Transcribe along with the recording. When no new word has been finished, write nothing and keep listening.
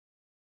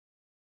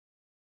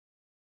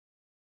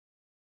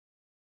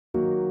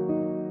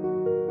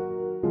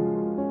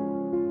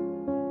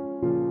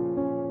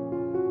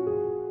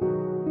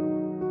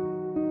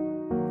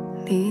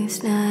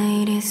This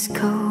night is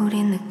cold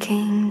in the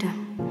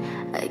kingdom.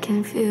 I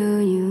can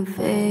feel you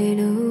fade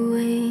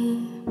away.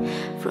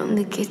 From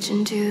the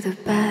kitchen to the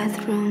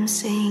bathroom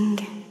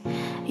singing,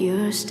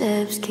 your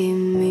steps keep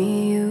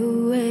me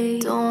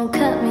awake. Don't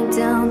cut me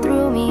down,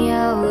 throw me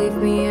out, leave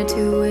me here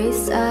to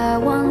waste. I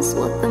once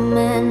was the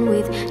man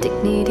with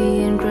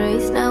dignity and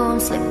grace. Now I'm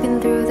slipping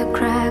through the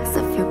cracks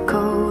of your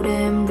cold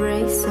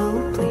embrace. So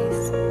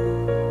please,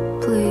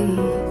 please,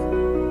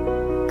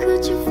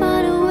 could you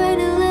find a way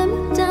to let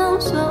me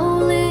down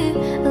slowly?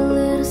 A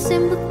little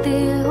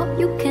sympathy, I hope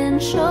you can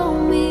show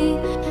me.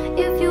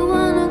 If you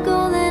wanna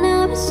go, then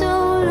I'll be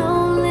so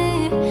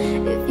lonely.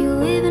 If you're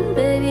leaving,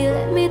 baby,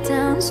 let me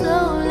down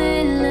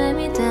slowly. Let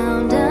me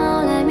down,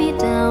 down, let me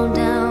down,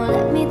 down,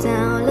 let me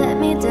down, let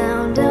me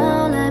down,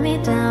 down, let me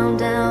down,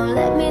 down,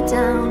 let me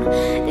down.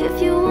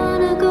 If you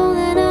wanna go,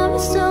 then I'll be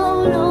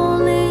so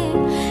lonely.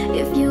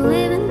 If you're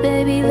leaving,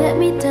 baby, let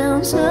me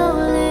down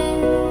slowly.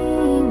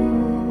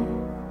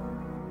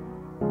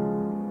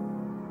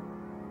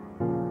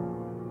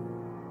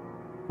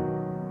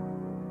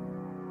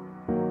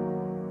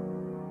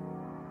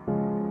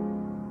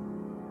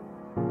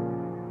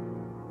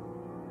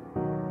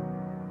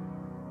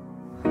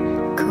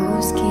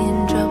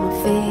 Skin drop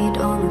a fade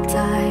on the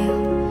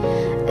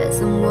tile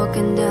as I'm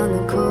walking down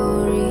the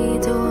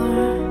corridor.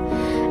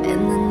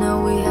 And I know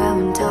we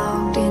haven't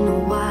talked in a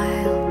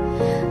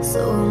while,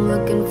 so I'm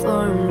looking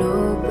for an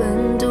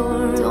open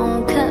door.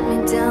 Don't cut me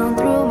down,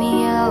 throw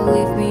me out,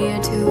 leave me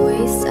here to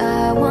waste.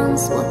 I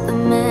once was the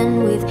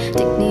man with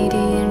dignity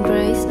and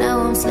grace. Now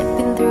I'm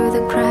slipping through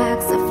the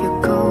cracks of your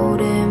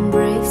cold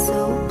embrace.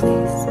 So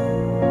please,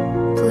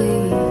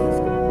 please,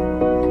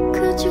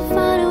 could you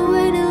find a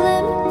way to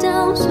let me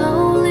down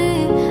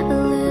slowly? A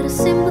little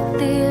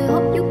sympathy, I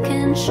hope you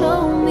can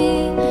show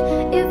me.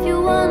 If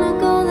you wanna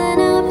go, then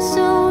I'll be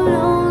so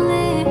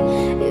lonely.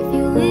 If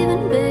you're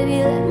leaving,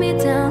 baby, let me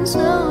down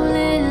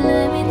slowly.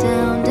 Let me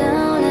down,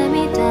 down, let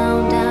me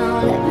down,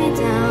 down, let me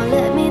down,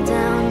 let me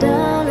down,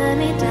 down, let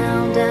me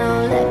down,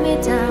 down, let me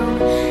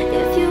down.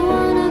 If you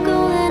wanna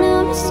go, then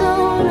I'll be so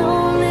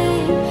lonely.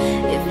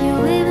 If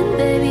you're leaving,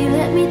 baby,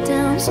 let me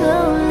down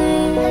slowly.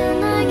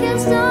 And I can't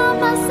stop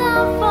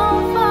myself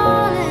from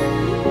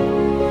falling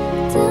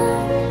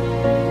down,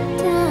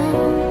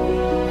 down.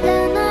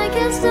 And I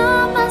can't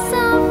stop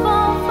myself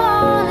from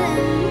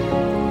falling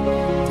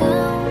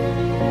down,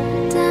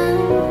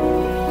 down.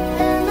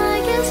 And I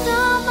can't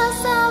stop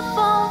myself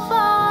from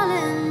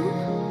falling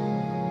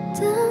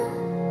down,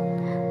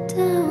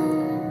 down.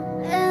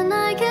 And I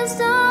can't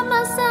stop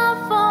myself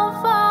from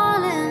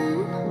falling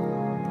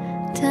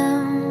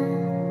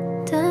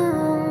down,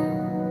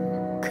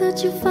 down. Could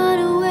you find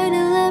a way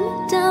to let me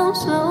down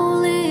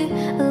slowly?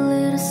 A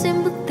little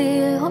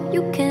sympathy, I hope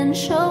you can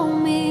show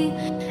me.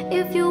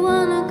 If you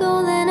wanna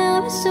go, then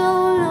I'll be so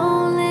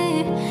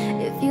lonely.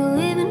 If you're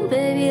leaving,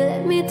 baby,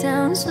 let me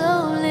down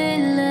slowly.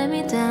 Let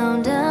me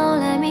down, down,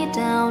 let me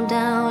down,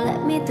 down,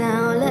 let me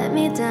down, let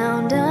me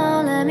down,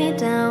 down, let me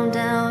down,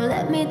 down,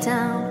 let me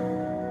down.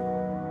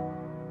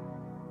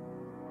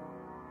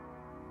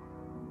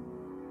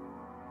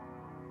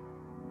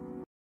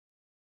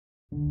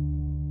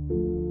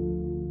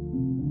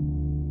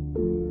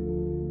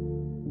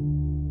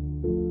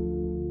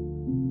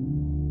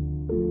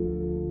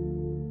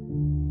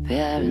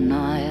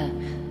 Paranoia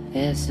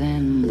is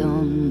in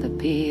bloom. The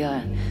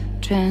PR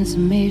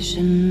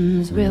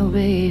transmissions will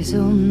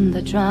resume.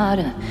 They try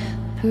to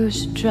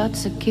push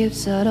trucks that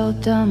keeps it all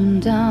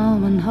dumbed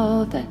down and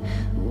hope that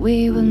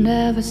we will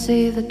never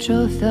see the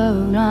truth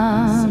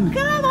around.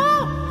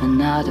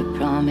 Another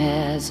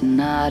promise,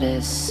 another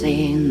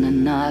scene,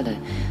 another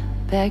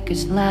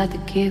package like the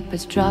keep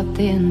us dropped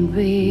in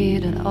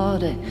breed, and all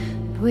the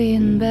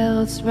twin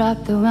belts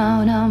wrapped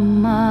around our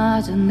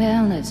minds, and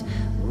then let's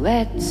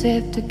wet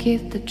safe to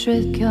keep the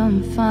truth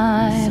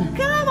confined.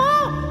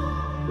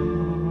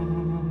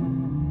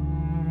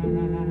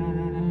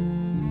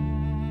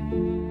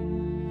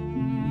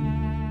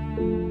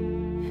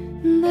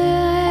 They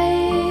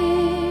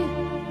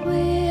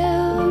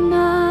will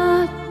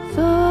not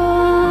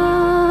force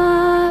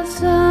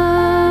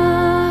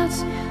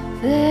us.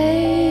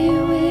 They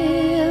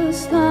will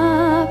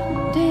stop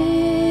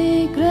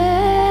degrading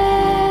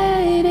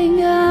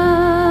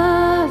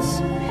us.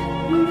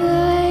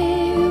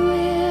 They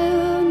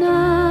will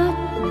not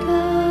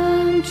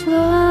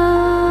control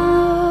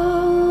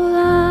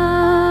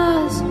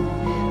us.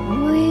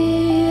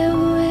 We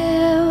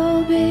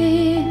will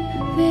be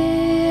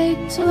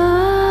victorious.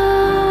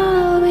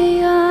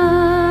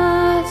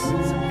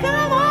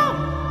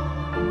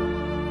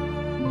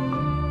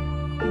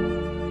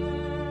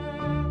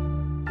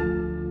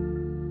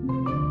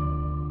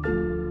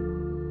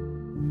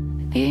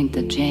 Think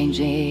the change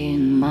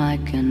in my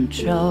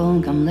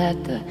control. Come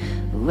let the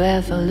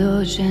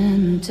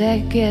revolution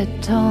take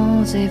its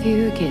tolls. If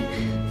you can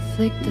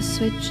flick the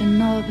switch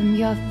and open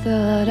your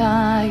third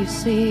eye, you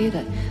see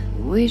that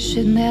we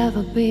should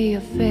never be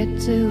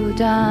afraid to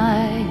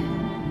die.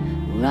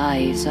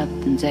 Rise up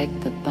and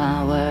take the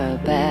power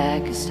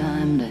back. It's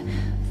time to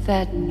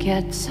fat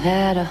cat's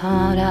had a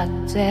heart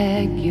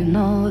attack. You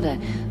know that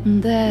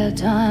their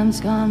time's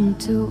come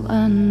to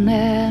an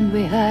end.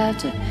 We have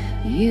to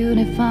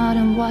unify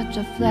and watch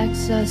our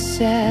flags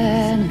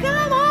ascend.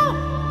 Come on!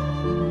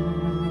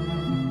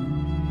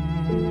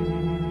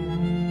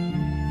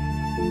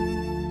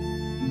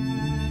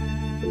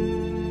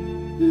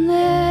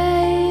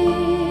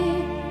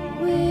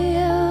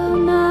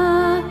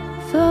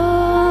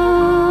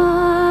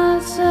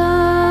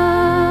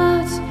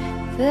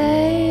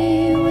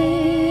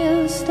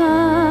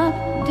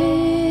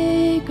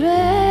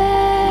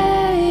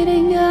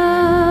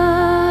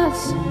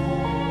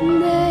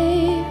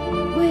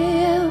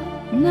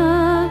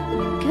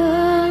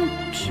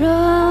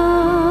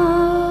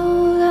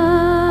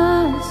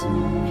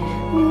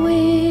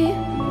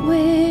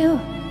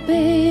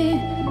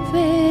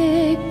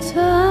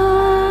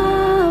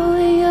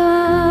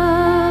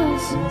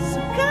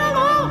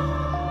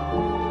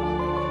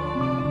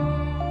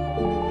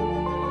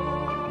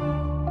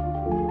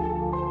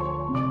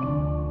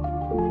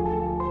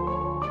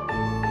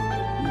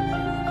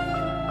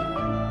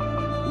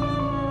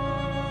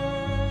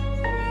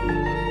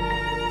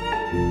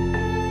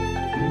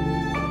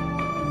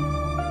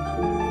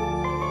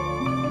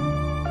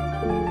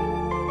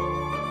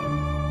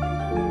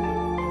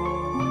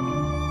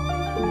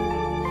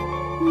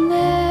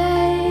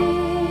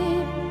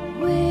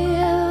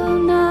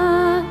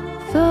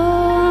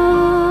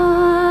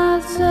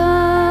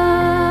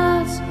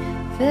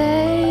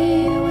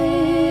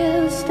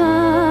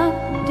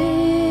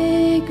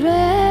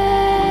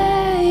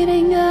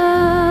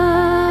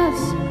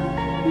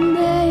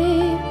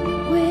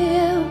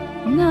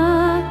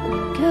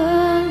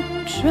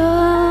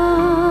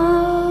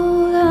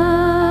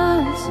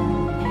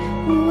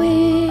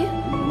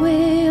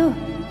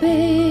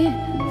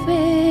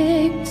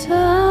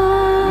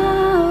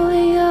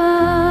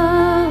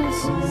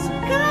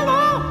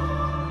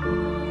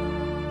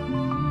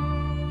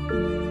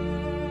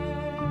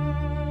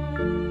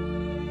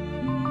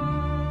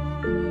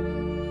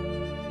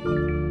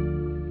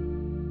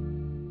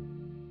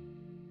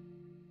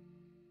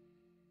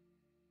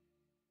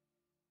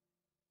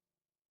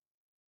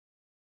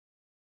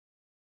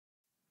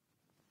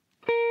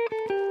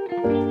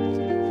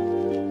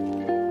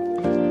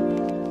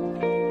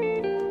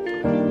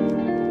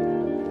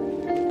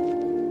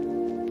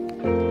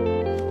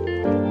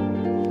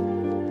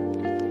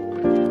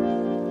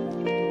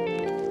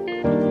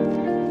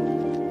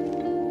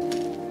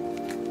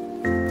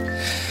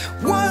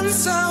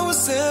 Once I was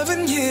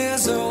 7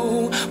 years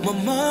old, my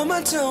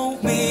mama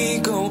told me,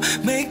 go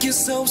make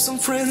yourself some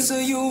friends or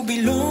you'll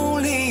be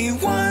lonely.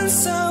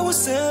 Once I was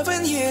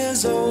 7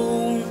 years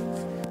old.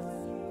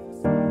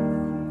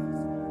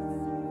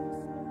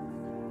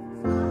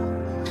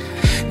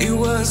 It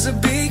was a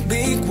big,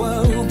 big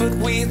world, but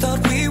we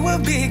thought we were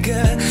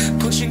bigger,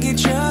 pushing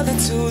each other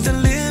to the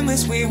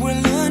limits, we were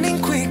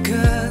learning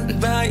quicker.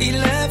 By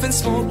 11,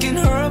 smoking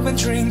herb and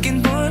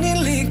drinking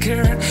burning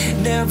liquor.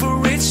 Never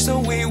rich, so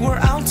we were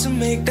out to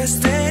make that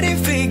steady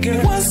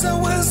figure. Once I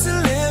was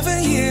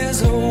 11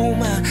 years old,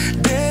 my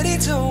daddy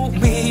told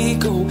me,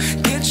 go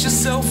get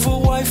yourself a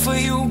wife or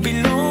you'll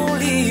be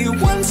lonely.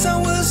 Once I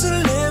was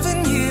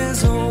 11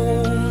 years old.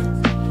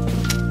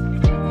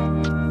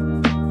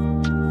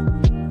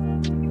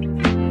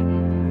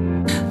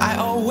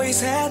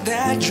 Had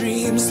that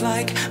dreams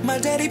like my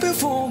daddy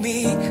before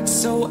me.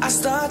 So I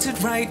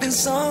started writing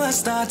songs, I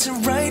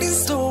started writing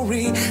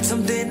story.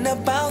 Something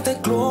about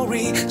that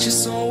glory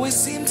just always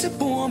seemed to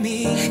bore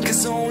me,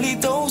 cause only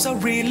those I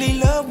really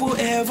love will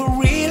ever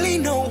really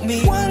know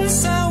me.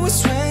 Once I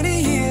was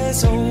 20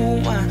 years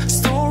old, my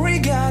story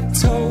got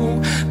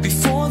told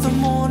before the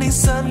morning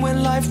sun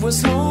when life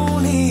was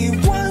lonely.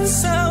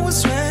 Once I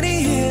was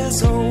 20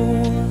 years old.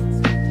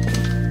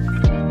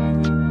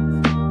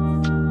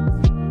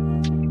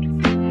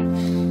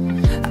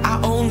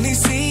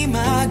 See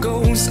my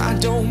goals, I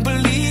don't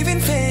believe in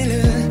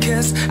failure,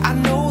 cause I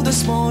know the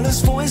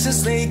smallest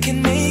voices, they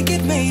can make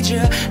it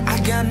major. I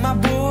got my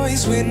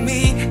boys with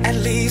me, at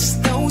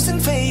least those in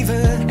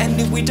favor. And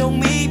if we don't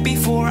meet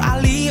before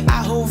I leave,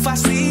 I hope I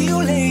see you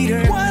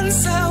later.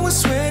 Once I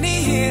was 20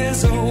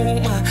 years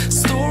old, my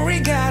story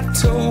got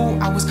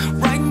told. I was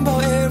writing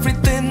about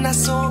everything I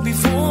saw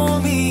before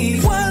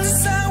me.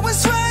 Once I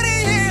was 20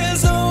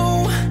 years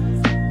old.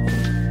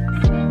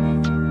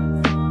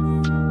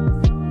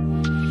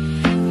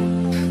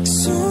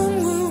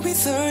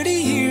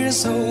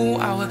 So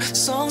our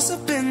songs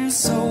have been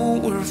so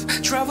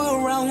worth travel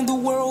around the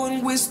world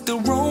and with the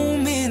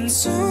roaming.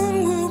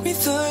 Soon we'll be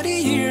 30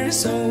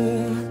 years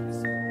old.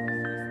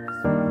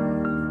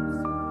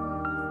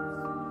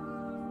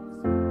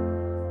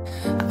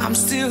 I'm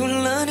still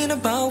learning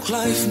about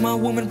life. My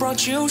woman brought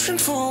children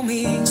for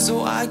me,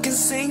 so I can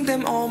sing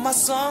them all my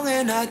song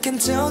and I can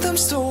tell them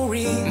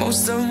story.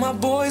 Most of my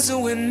boys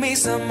are with me,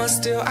 some are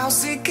still out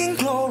seeking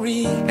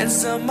glory, and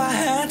some I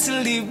had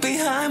to leave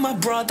behind. My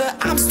brother,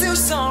 I'm still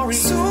sorry.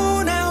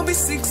 Soon I'll be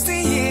 60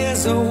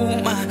 years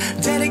old. My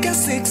daddy got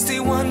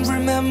 61.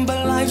 Remember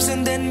lives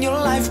and then your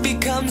life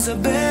becomes a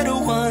better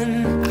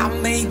one. I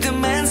made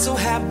demands so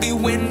happy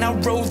when I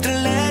wrote the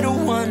letter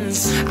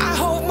once. I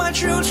hope my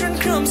children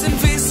comes and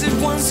visit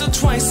once or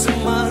twice a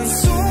month.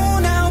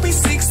 Soon I'll be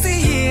 60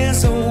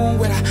 years old.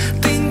 When I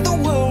think the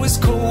world is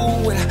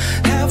cold, when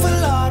I have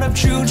a lot of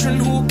children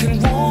who can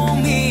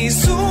warm me.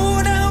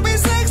 Soon I'll be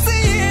 60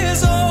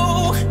 years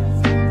old.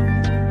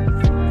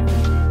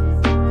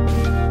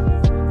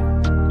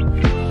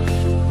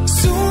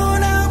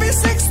 Soon I'll be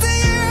 60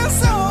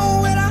 years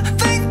old. When I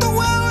think the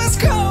world is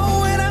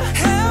cold, when I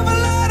have a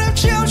lot of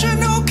children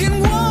who can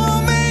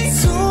warm me.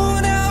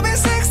 Soon I'll be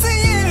 60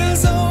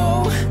 years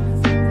old.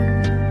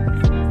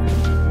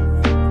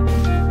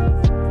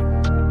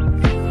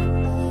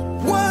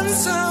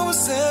 Once I was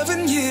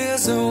 7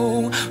 years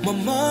old. My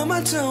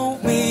mama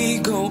told me,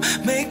 go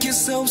make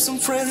yourself some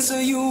friends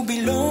or you'll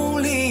be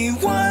lonely.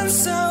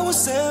 Once I was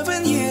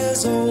 7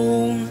 years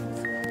old.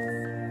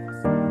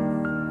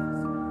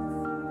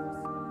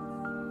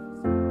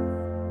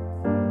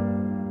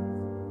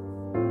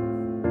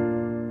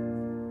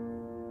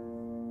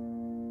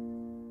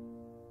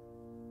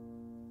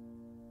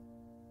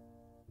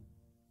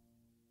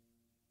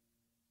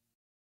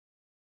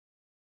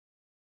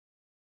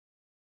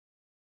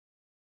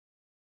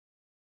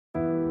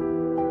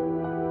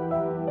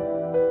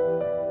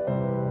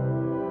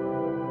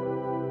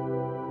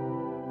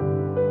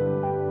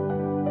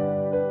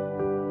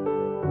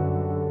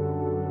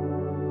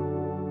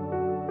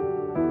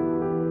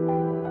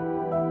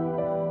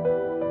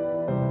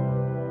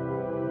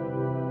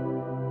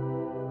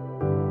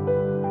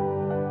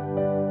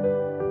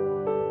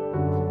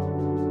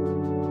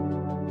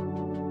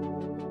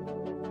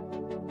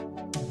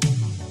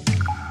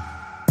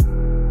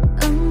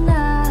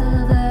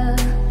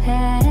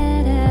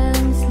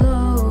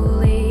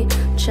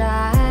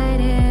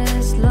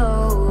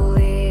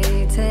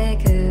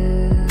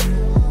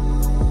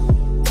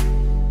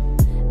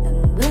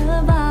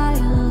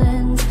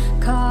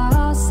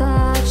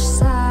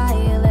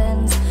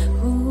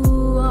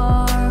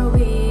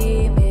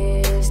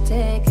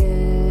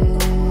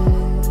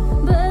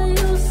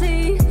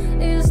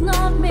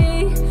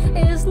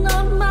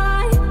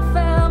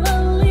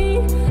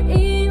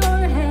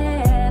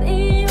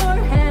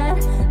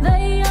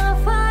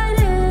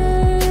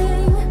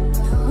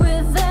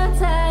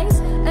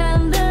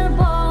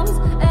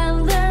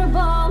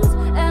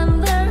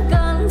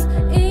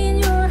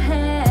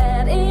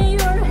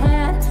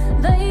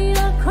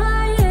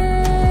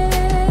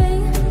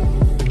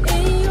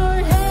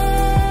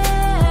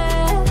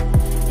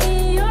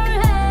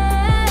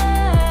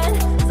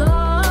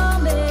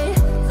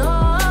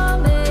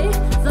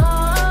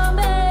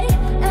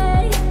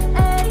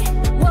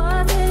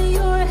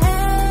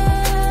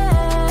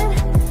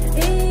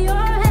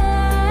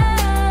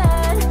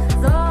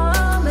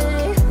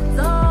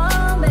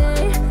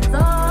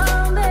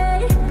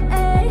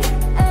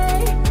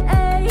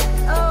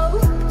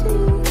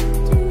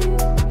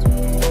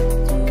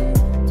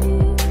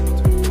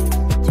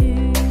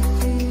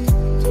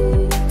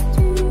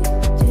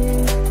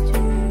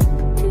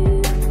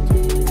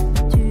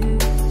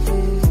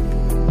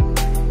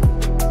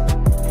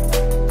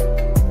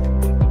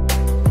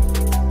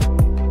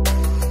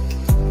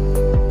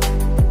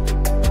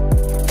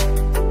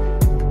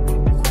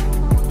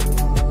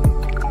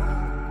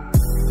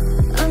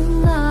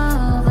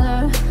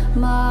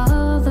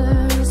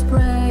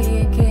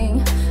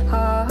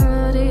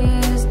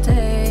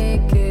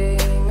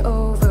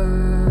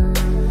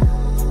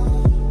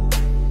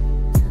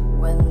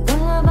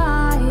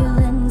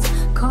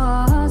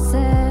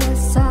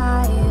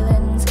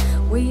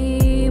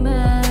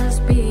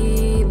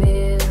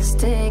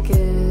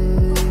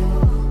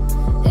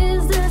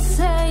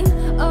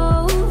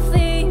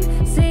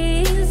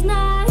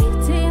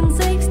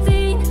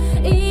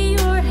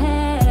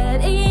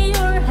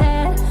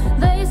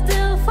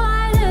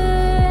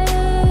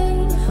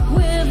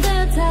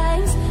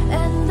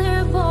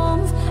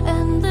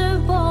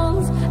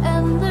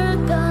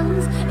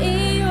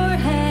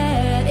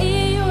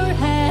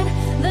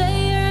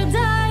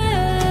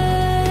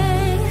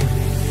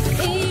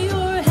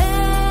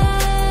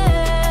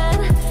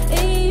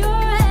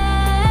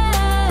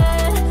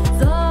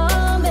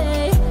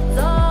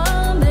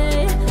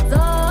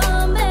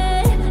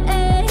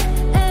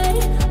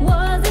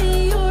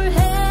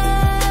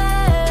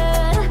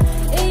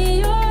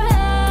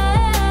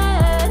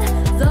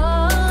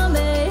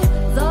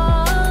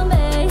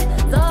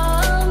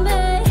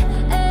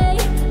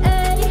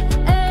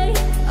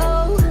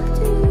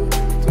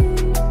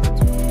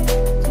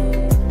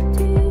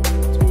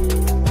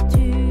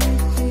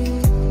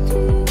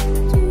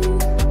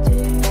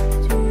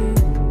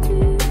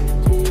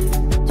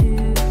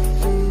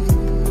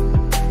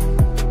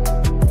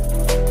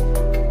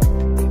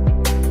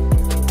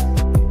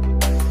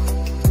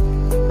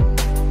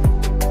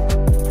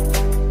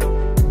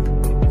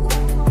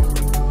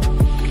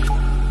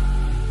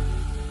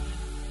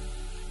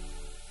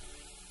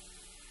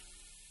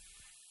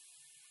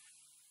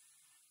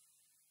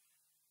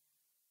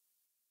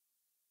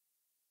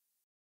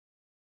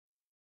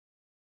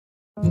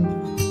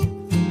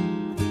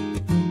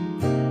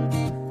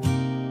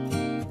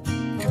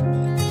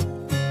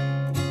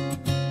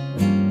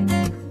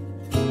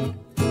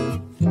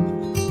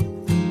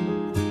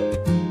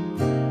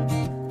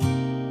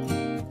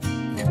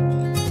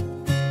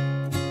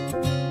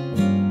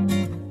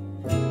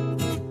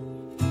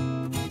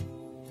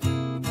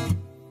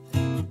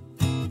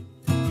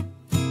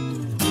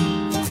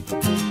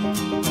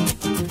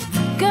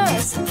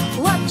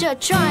 what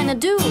you're trying to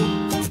do.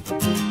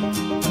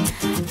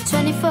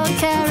 24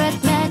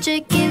 karat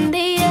magic in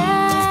the air.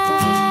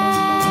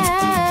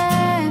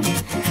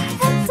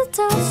 At the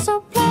torso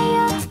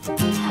player,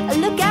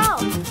 look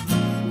out.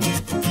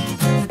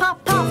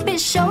 Pop, pop,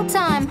 it's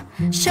showtime,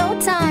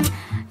 showtime.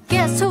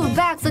 Guess who's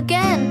back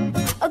again?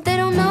 Oh, they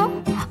don't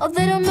know, oh,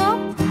 they don't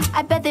know.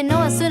 I bet they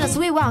know as soon as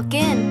we walk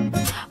in.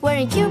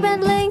 Wearing Cuban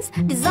links,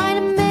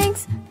 designer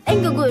minks,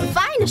 ain't go good,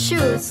 find the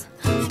shoes.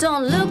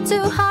 Don't look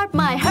too hard,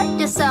 might hurt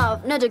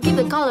yourself. No, to keep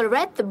the color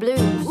red, the blue.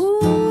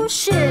 Ooh,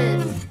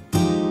 shit.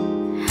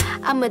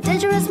 I'm a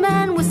dangerous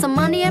man with some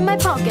money in my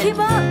pocket. Keep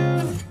up.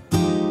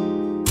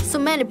 So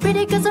many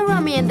pretty girls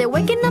around me and they're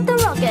waking up the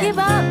rocket. Keep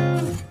up.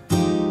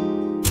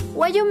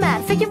 Why you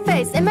mad? Fake your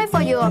face, am I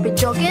for you? I'll be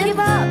joking. Give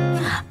up,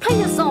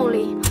 players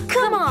only.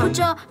 Come on, put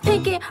your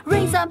pinky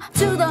rings up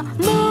to the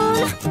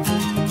moon.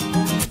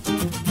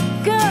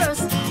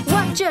 Girls,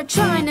 what you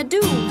trying to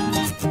do?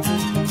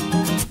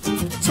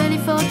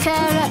 24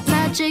 karat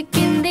magic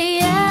in the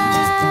air.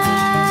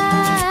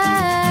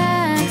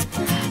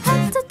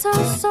 At the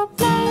torso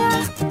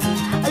player,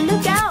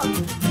 look out.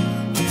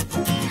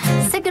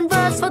 Second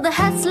verse for the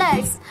head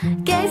slags,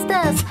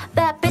 gangsters,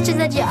 bad bitches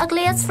that your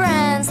ugliest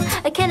friends.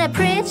 I cannot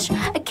preach,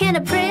 I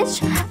cannot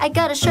preach. I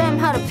gotta show him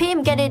how to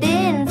pimp, get it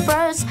in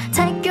first.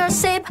 Take your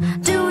sip,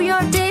 do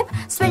your dip.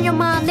 Spend your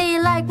money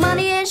like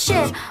money and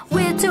shit.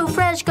 We're too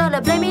fresh, gotta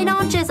blame it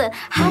on Jason.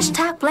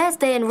 Hashtag blessed,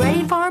 they ain't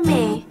ready for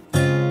me.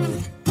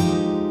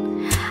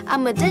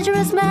 I'm a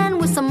dangerous man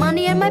with some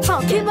money in my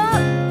pocket. Give up.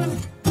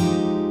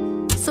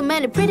 So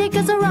many pretty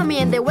girls around me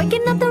and they're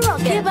waking up the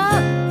rocket. Give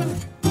up.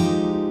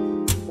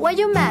 Why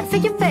you mad?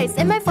 Fake your face,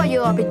 am I for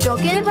you? I'll be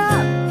joking. Give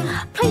up,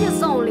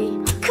 players only.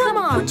 Come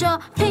on, put your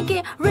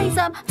pinky rings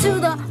up to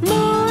the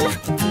moon.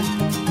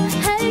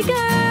 Hey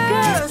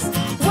girls,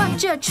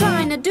 what you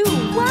trying to do?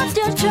 What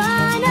you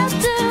trying to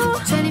do?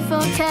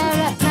 24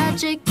 karat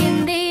magic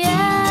in the air.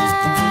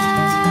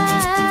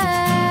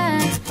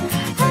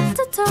 At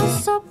the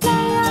torso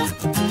player,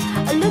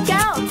 look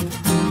out.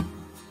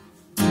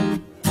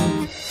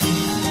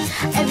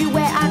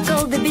 Everywhere I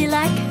go, they be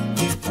like.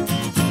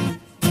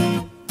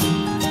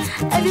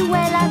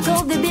 Everywhere I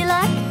go, they be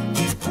like.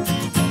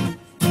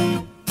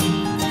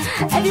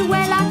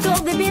 Everywhere I go,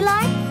 they be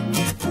like.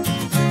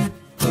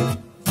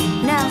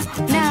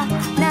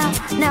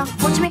 Now,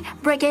 watch me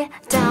break it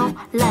down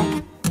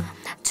like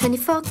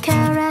 24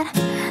 karat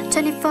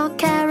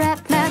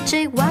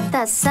magic. What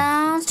that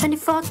sounds?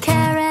 24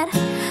 karat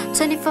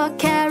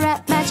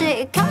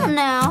magic. Come on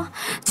now,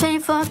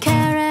 24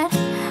 karat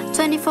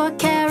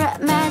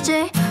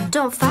magic.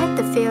 Don't fight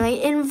the feeling,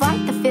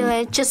 invite the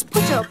feeling. Just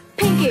put your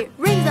pinky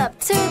rings up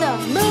to the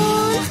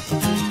moon.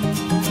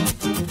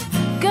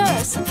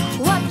 Girls,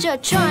 what you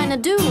trying to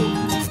do?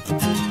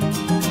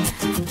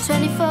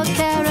 24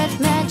 karat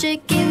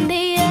magic in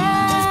the air.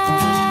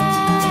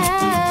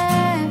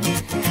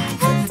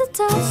 At the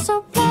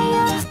torso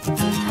player,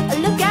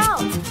 look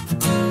out.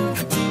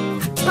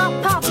 Pop,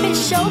 pop, it's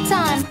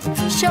showtime,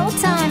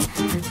 showtime.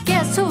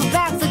 Guess who's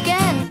back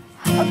again?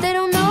 Oh, they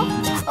don't know,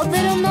 oh,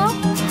 they don't know.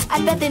 I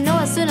bet they know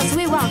as soon as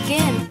we walk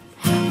in.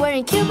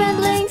 Wearing Cuban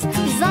links,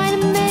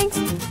 designer minks,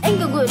 ain't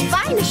go good,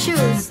 find the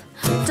shoes.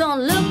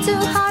 Don't look too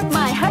hard,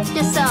 might hurt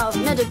yourself.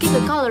 No, to keep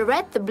the color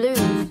red, the blue.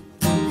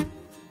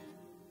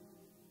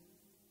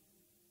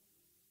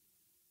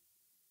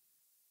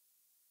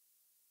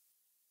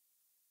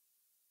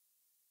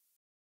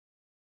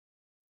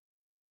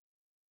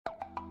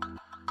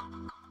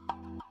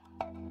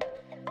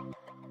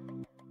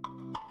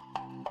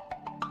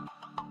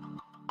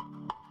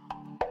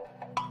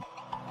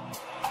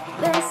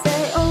 They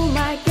say, oh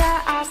my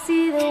God, I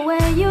see the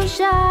way you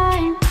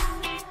shine.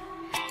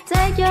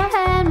 Take your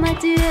hand, my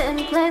dear, and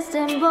place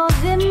them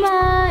both in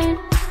mine.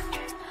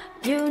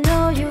 You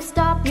know you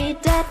stopped me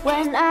dead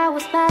when I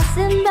was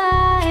passing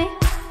by.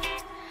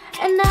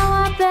 And now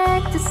I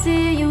beg to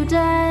see you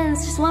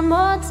dance just one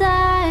more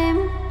time.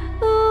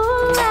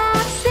 Ooh,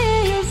 I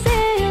see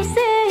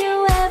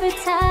you every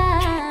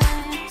time.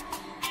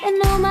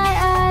 And oh my,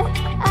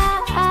 I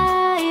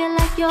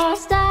like your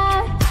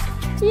style.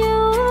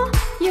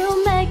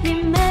 You make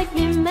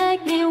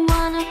me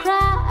wanna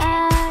cry.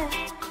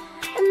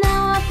 And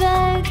now I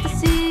beg to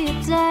see you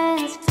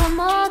dance one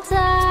more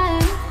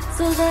time.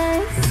 So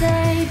they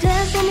say,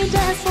 dance for me,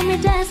 dance for me,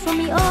 dance for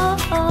me, oh,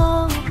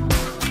 oh.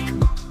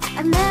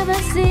 I've never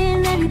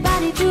seen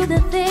anybody do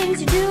the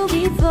things you do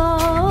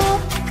before.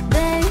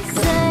 They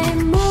say,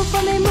 move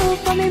for me, move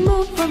for me,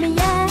 move for me,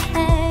 yeah.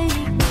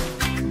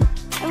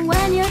 And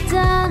when you're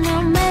done,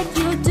 I'll make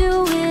you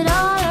do it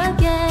all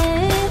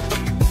again.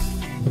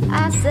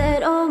 I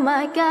said, oh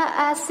my God,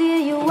 I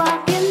see you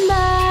walking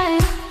by.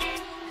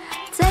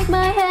 Take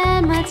my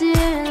hand, my dear,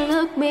 and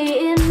look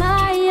me in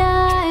my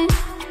eye.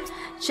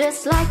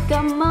 Just like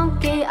a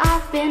monkey,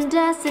 I've been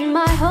dancing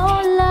my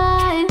whole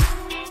life.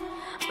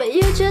 But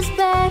you just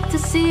beg to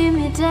see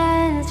me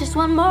dance just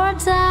one more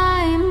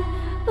time.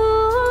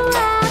 Ooh,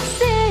 I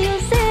see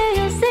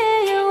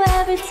you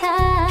every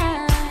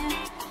time.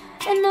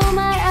 And oh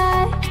my,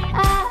 I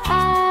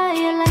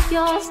like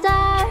your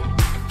style.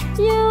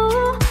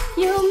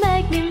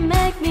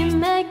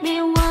 make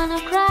me wanna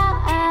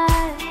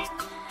cry.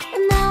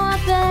 And now I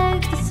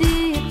beg to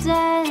see you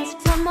dance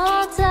one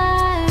more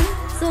time.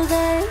 So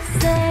they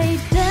say,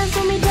 dance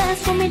for me,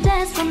 dance for me,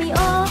 dance for me,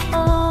 oh,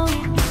 oh.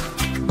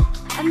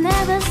 I've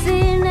never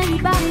seen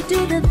anybody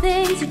do the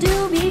things you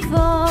do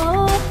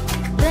before.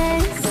 They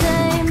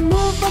say,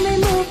 move for me,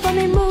 move for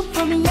me, move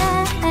for me,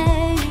 yeah.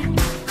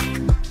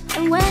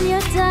 And when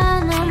you're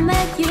done, I'll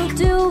make you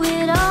do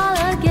it all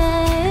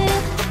again.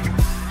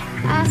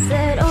 I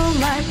said, oh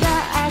my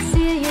God, I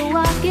see you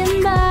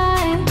walking by.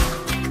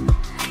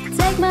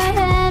 Take my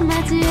hand,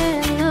 my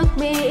dear, and look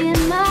me in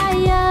my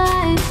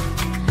eyes.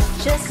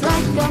 Just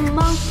like a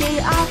monkey,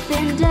 I've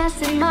been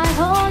dancing my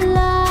whole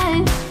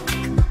life.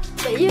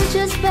 But you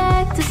just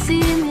beg to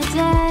see me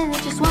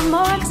dance just one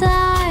more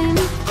time.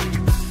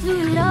 Do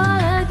it all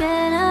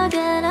again,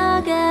 again,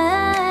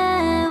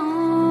 again.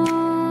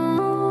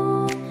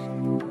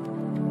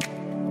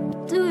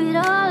 Do it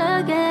all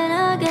again,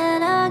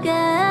 again,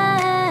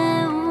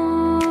 again.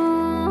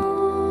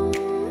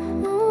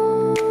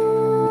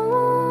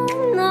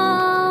 No,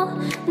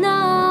 no,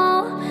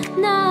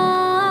 no.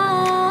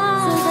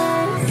 So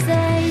they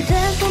say,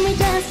 dance for me,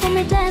 dance for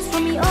me, dance for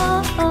me,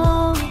 oh,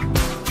 oh.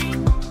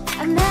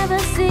 I've never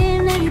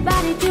seen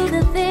anybody do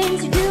the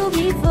things you do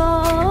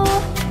before.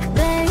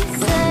 They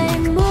say,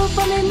 move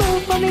for me,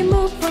 move for me,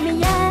 move for me,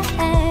 yeah.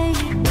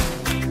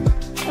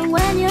 And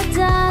when you're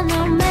done,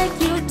 I'll make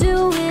you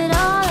do it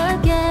all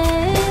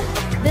again.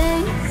 They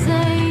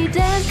say,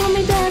 dance for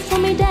me, dance for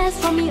me, dance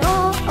for me,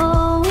 oh,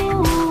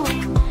 oh.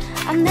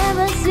 I've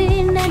never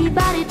seen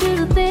anybody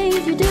do the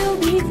things you do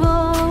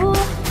before.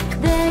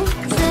 They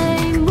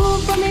say,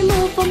 move for me,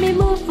 move for me,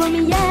 move for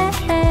me, yeah.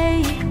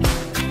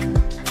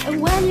 And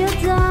when you're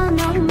done,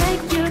 I'll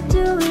make you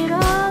do it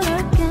all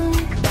again,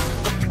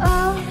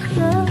 all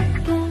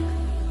again.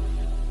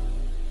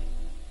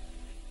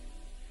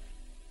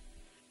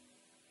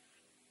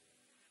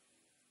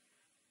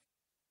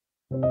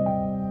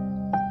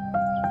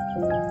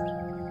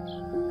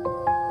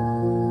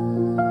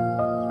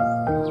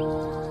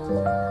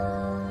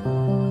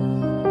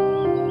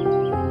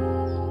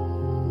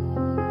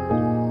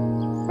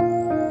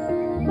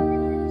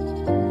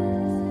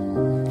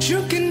 You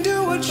can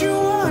do what you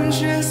want,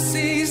 just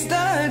seize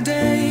the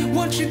day.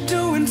 What you're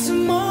doing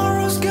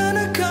tomorrow's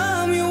gonna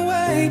come your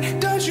way.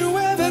 Don't you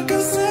ever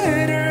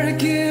consider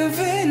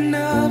giving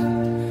up.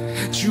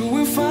 You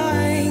will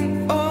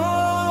find,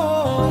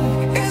 oh,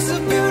 it's a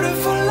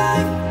beautiful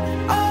life.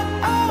 Oh,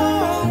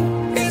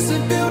 oh, it's a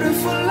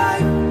beautiful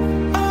life.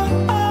 Oh,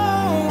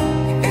 oh,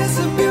 it's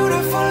a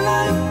beautiful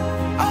life.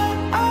 Oh,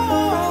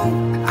 oh,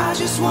 I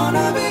just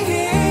wanna be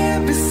here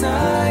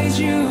beside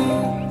you.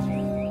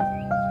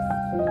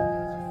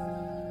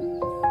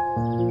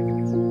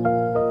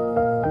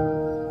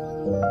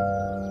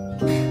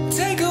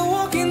 Take a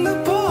walk in the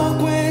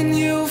park when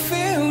you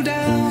feel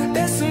down.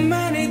 There's so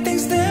many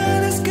things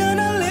there that's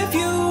gonna lift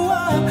you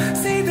up.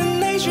 See the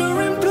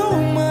nature in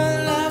bloom, a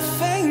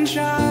laughing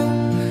child.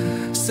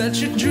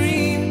 Such a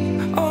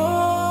dream,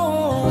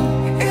 oh,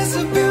 it's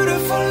a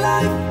beautiful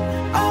life.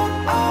 Oh,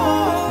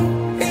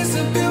 oh, it's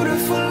a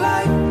beautiful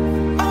life.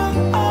 Oh,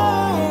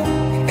 oh,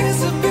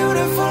 it's a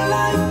beautiful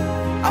life.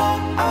 Oh,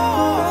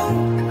 oh,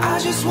 I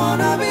just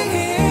wanna be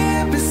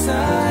here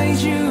beside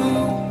you.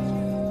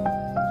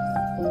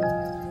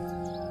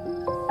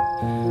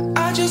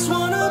 I just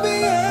wanna be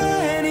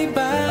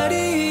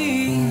anybody.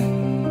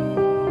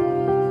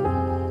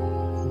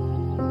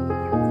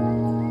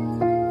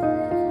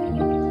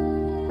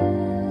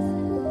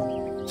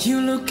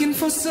 You're looking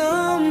for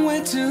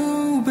somewhere to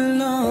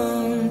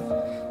belong.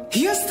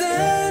 You're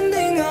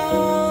standing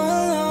all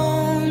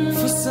alone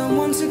for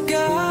someone to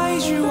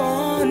guide you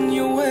on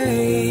your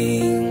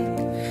way.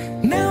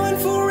 Now and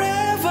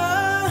forever,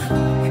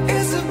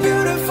 it's a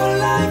beautiful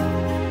life.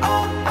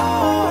 Oh,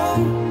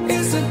 oh,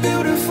 it's a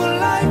beautiful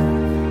life.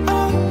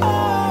 Oh,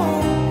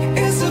 oh,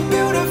 it's a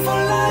beautiful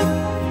life.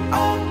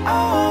 Oh,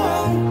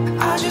 oh,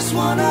 I just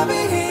wanna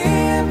be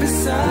here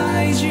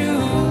beside you.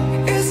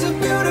 It's a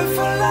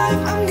beautiful life.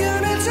 I'm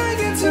gonna take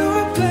you to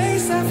a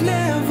place I've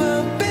never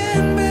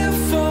been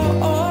before.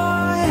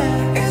 Oh,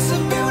 yeah. It's a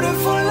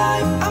beautiful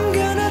life. I'm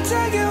gonna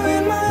take you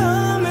in my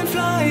arm and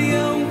fly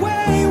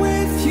away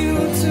with you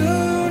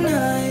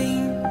tonight.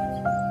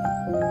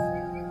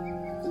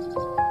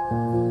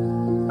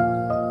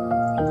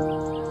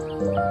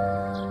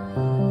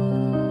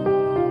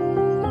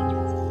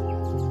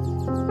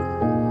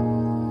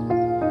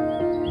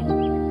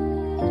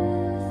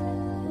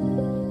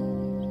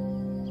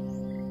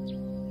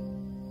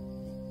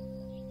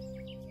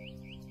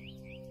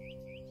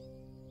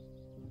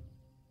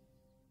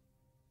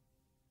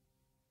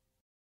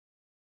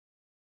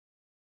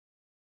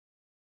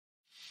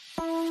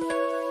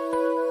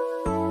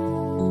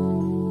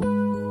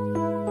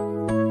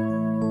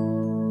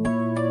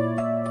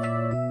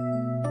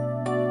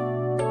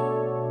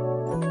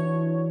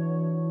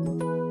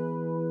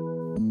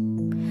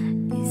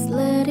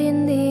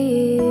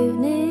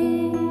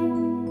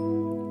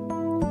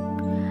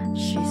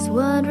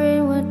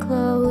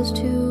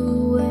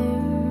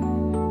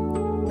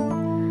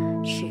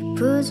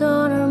 puts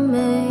on her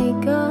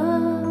makeup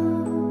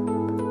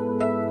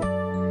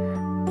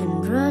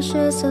and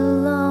brushes her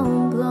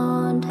long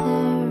blonde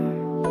hair.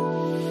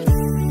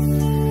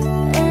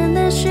 And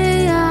then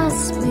she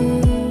asks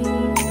me,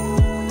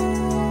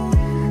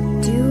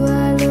 do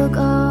I look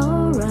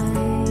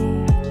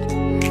alright?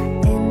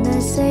 And I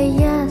say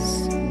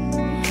yes,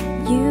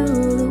 you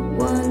look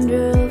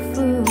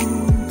wonderful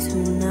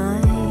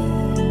tonight.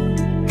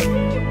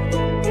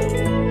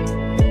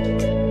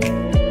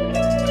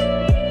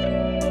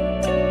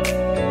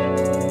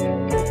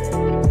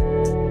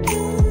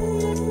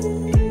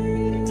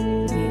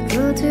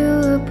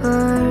 To a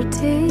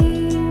party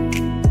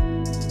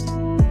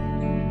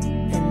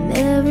and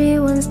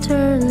everyone's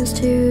turns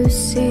to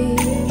see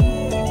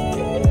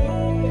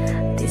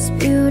this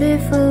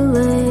beautiful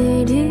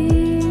lady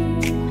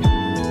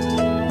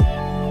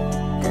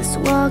that's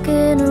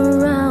walking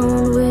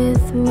around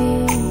with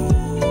me.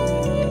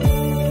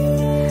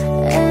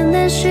 And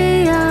then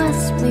she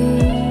asks me,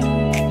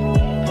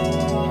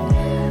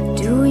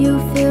 do you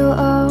feel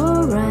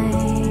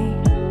alright?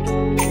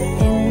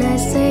 And I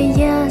say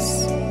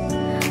yes,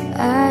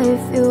 I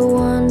feel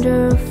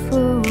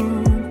wonderful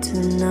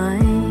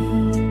tonight.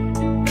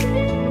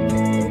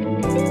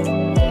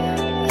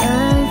 I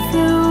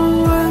feel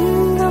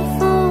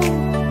wonderful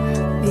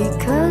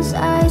because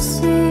I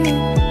see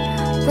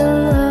the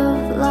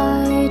love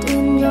light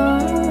in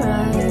your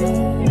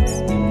eyes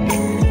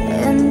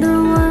and the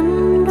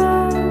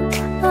wonder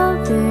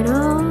of it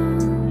all,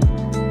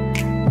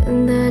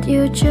 and that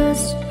you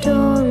just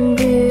don't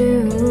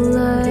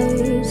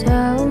realize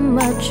how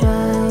much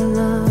I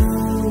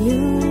love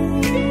you.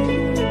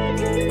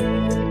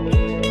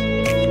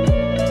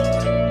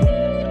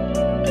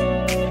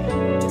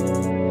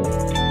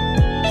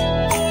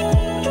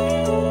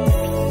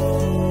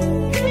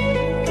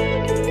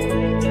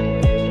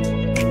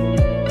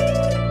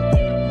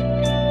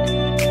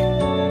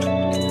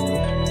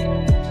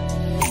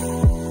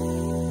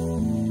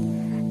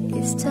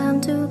 It's time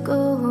to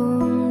go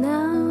home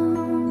now,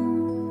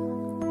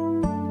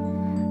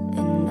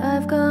 and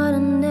I've got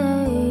an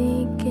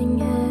aching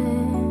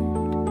head,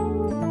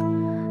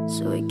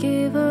 so I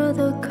give her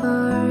the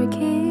car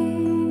key.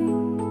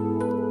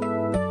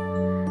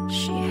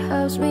 She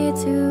helps me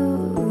to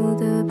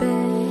the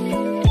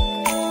bed,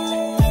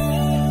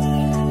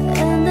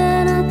 and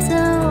then I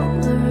tell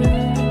her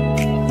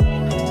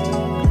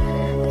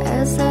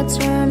as I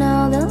turn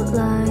out the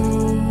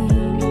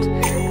light,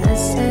 I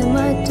say,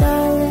 my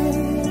darling,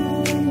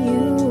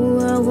 you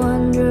are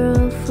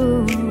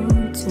wonderful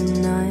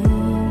tonight.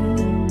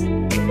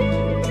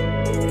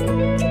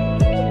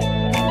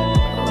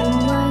 Oh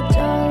my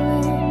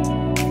darling,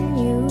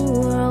 you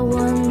are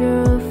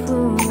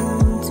wonderful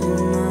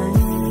tonight.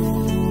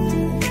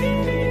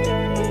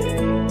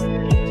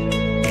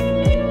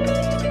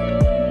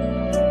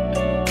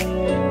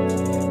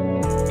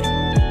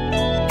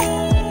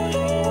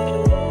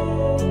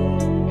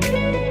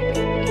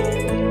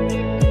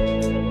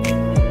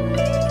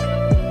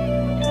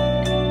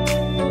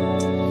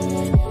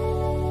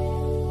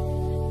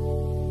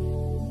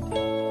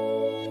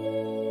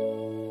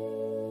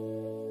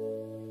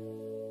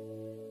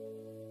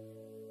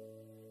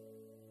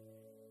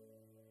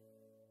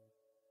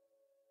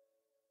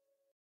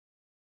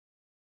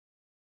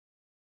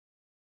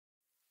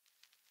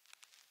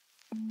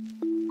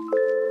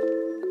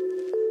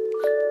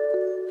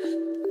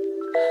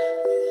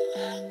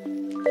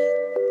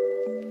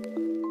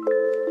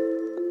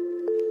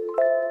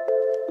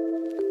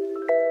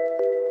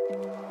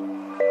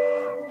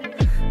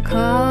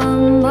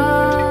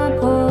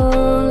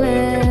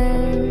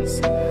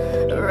 Cosmopolis,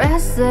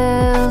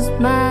 restless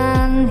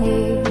man,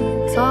 he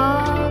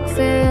talks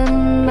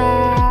in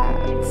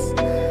maths.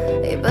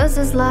 He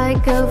buzzes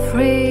like a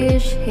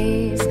fish,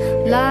 he's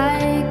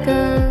like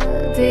a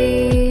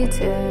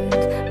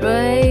deterred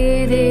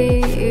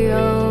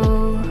radio.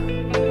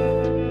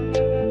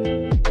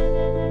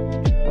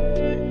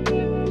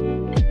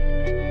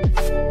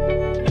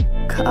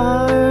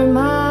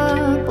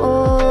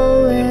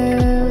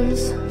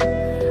 Cosmopolis,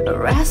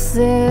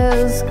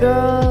 restless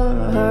girl,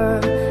 her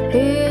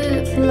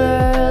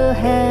Hitler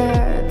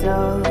hair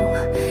though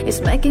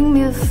is making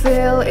me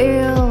feel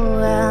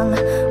ill, and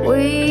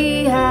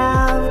we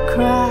have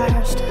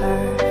crashed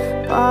her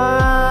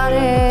party.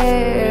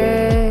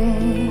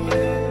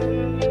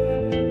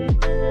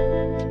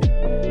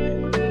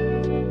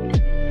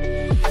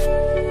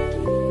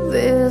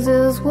 This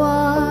is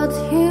what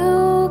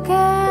you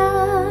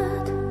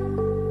get.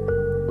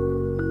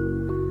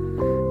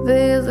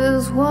 This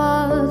is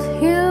what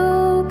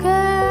you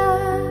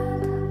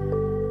get.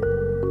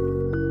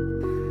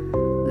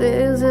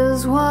 This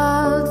is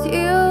what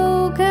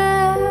you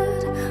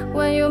get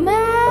when you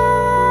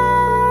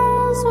marry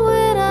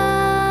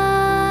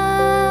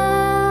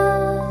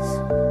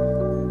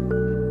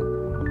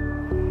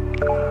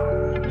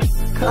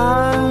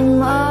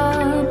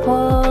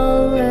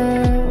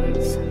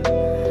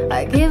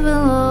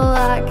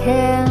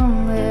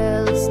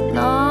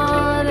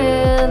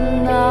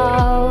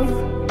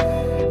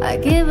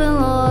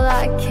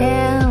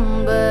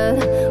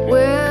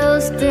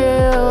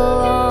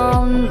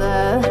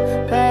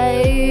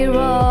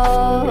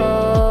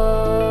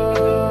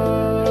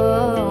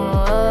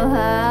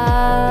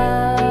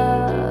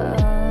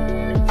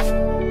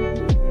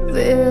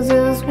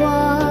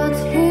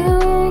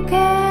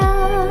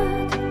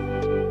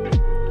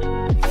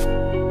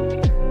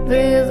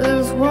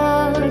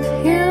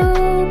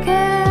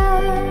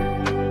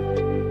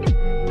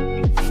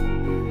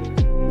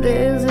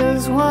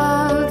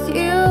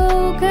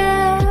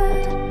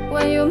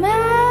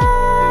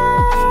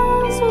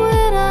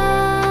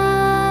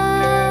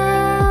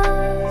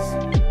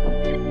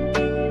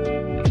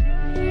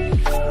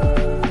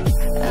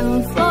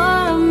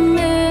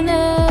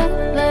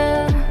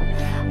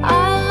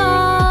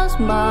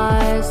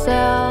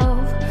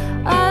myself.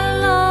 I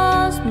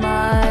lost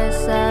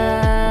myself.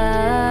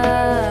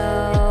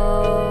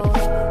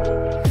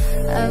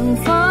 And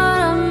for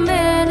a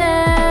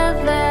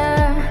minute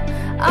there,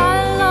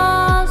 I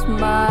lost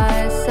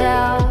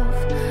myself.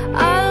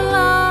 I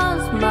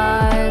lost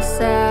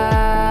myself.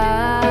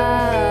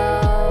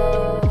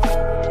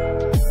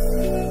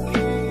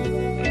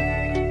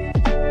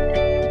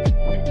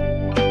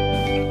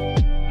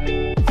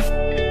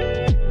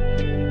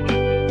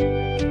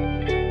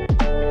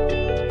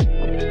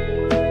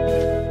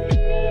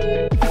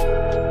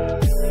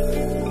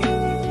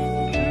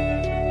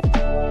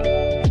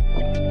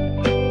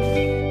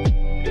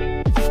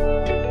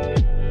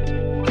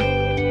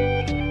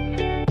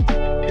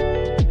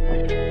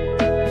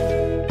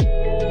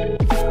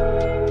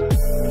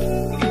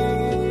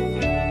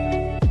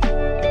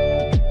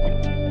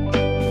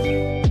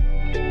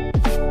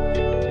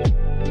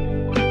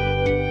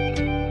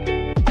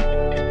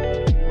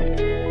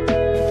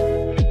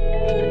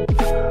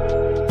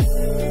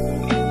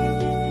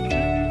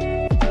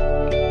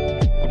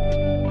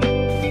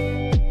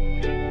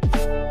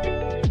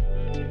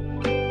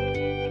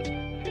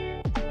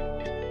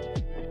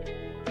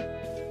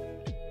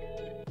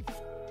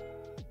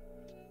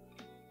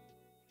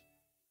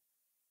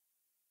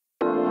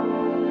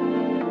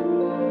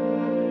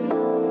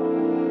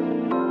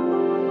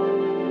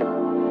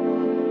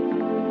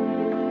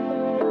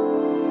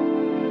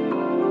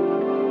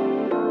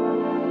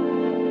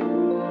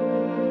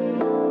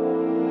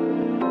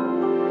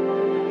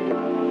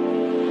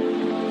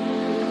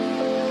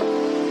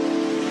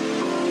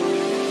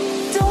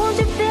 Don't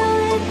you feel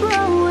it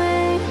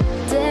growing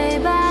day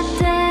by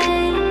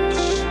day?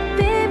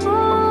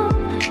 People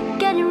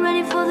getting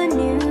ready for the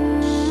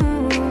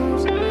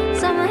news.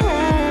 Some are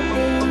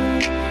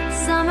happy,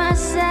 some are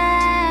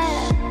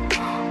sad.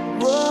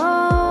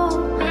 Whoa,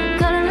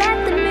 gotta let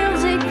the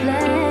music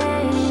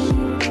play.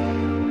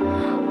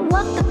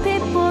 What the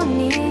people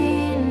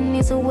need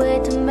is a way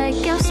to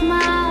make you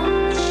smile.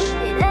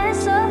 It ain't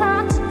so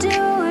hard to do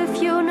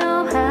if you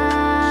know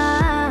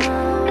how.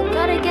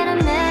 Gotta get a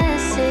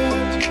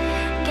message,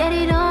 get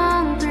it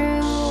on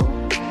through.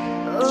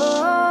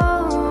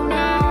 Oh,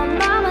 now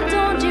mama,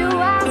 don't you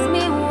ask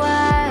me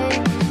why.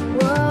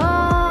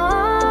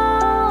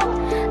 Whoa,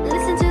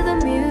 listen to the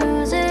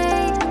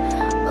music,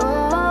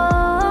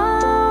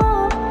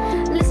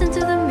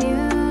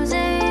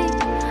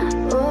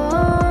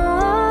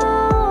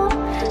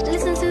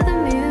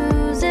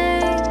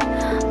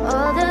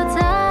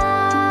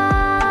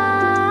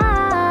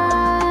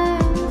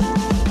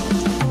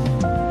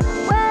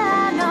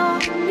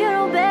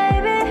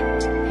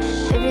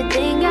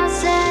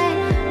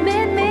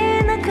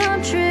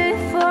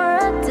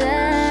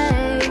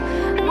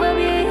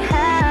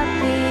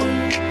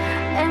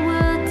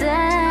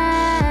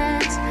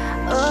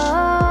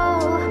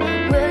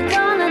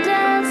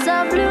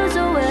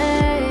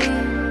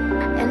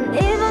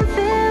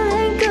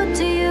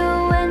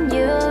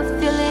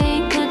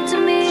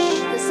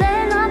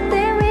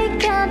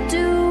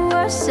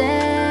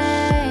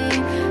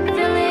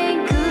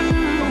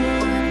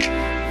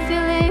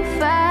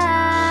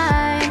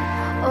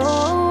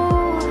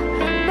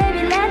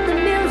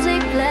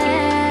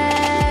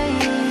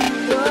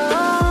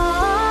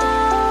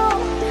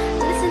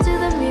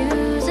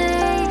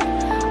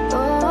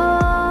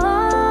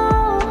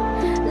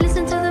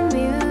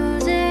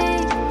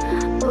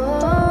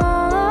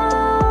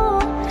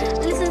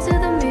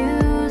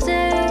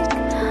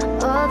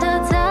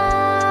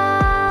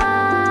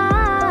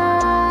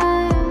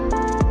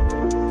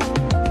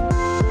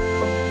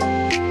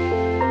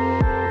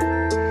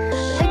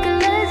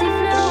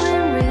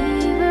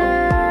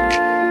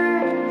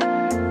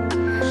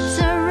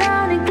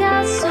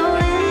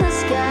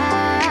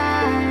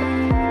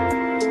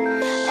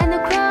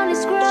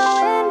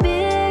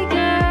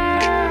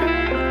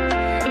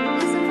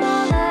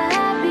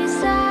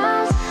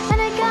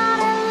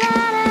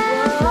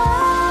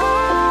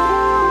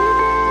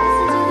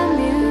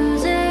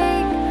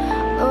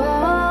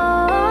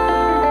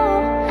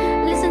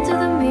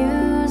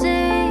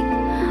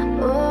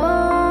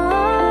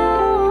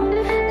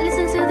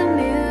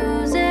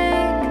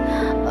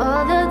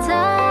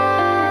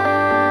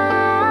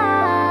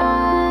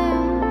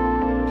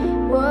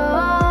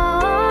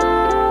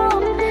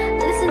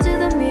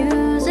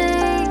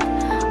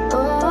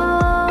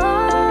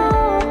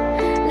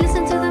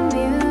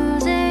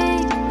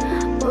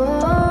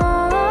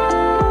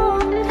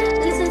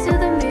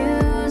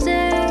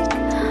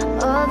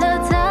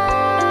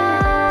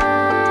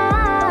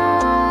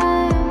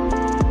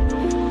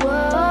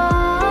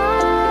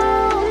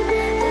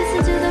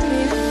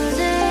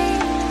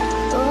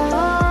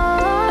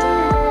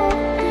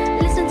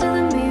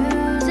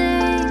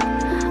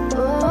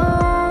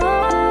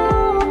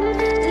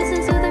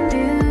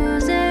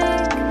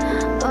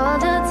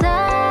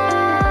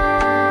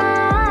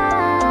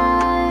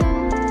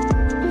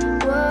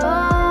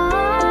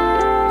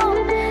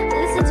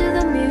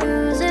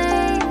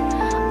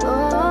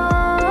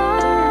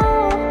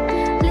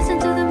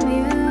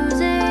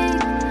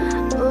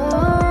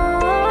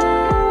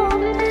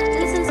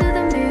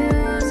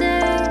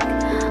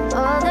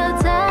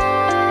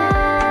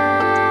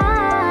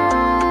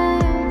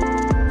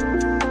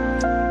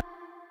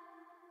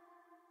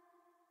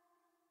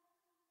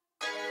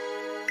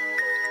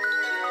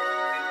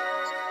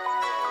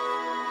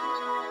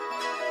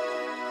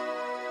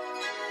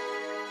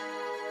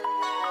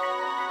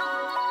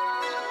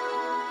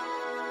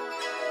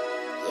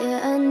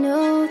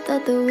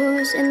 about the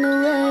words and the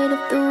weight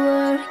of the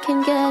word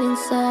can get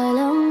inside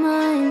our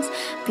minds,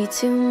 be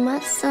too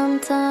much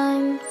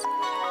sometimes,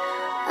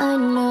 I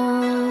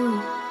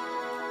know.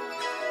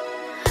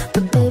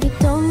 But baby,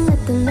 don't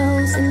let the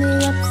lows and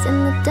the ups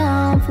and the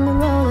downs from the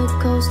roller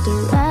coaster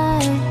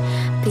ride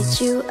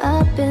beat you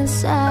up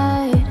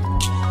inside.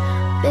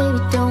 Baby,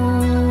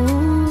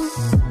 don't.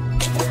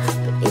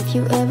 But if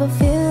you ever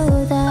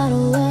feel that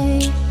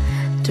way,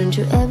 don't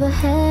you ever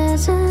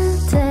hesitate,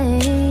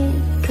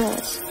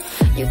 'cause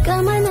you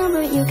got my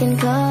number, you can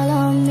call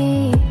on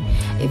me.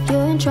 If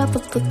you're in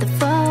trouble, put the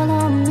fall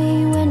on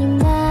me. When you're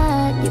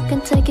mad, you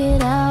can take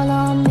it out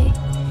on me.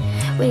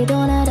 When you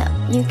don't add up,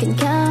 you can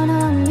count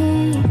on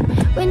me.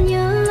 When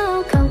you're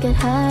low, come get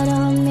high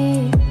on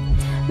me.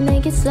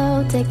 Make it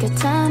slow, take your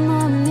time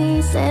on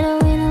me. Settle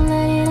in and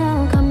let it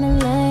out, come and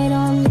lay it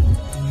on me.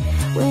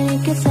 When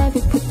it gets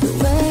heavy, put the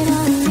weight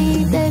on me.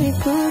 Baby,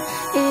 put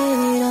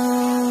it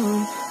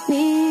on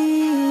me.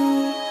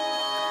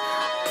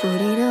 Put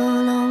it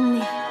all on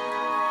me.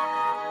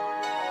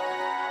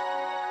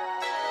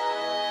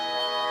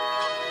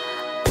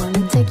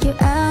 Wanna take you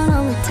out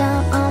on the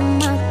town, on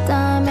my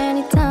time,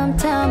 anytime.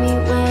 Tell me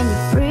when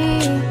you're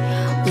free.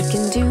 We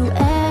can do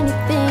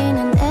anything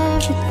and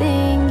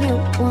everything you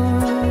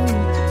want.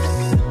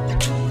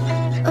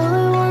 Oh,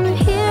 I wanna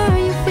hear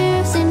your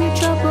fears and your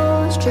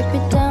troubles. Strip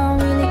it down,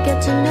 really get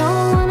to know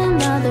one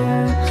another.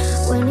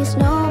 When it's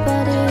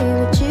nobody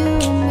with you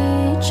and me,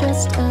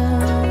 just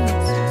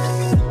us.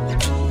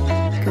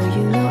 Girl,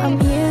 you know I'm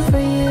here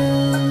for you.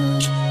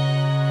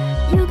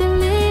 You can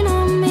lean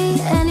on me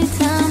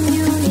anytime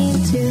you need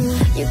to.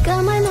 You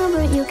got my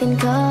number, you can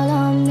call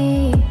on me.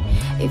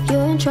 If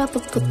you're in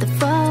trouble, put the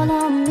fall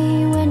on me.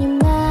 When you're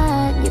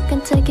mad, you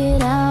can take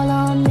it out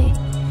on me.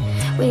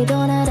 When you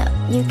don't add up,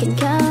 you can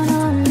count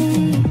on me.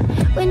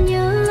 When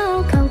you're low,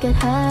 come get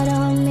high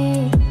on me.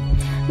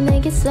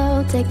 Make it slow,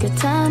 take your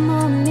time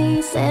on me.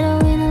 Settle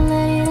in and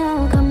let it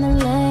out, come and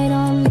lay it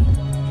on me.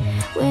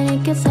 When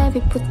it gets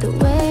heavy, put the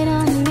weight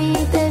on me.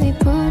 Baby,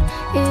 put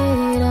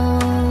it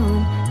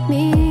on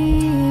me.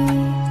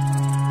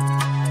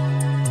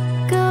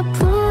 God,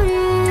 put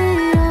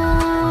it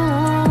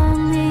on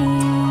me.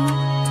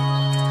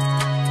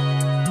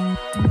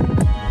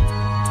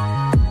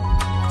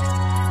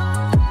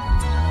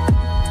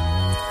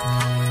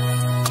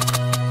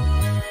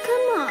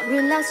 Come on,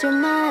 relax your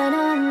mind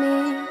on me.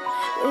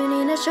 When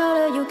in a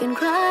shoulder, you can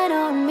cry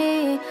on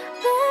me.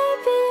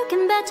 Baby, you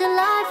can bet your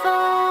life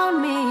on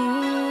me.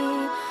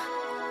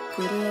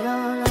 Put it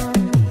all on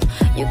me.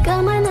 You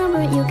got my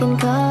number, you can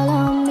call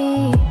on me.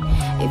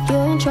 If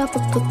you're in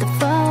trouble, put the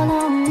fall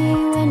on me.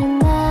 When you're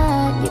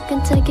mad, you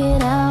can take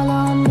it out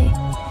on me.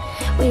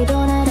 When you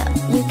don't add up,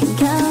 you can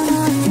count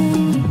on me.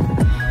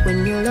 When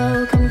you're low,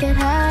 come get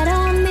high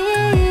on me.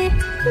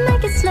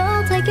 Make it slow,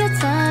 take your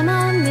time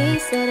on me.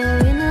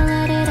 Settle in and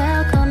let it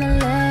out, come and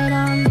lay it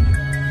on me.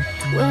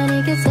 When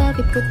it gets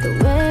heavy, put the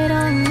weight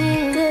on me.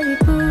 Baby,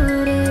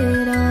 put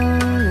it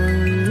all on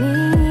me.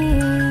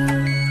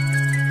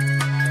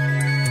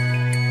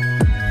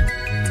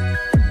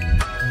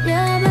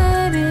 Yeah,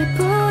 baby,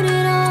 put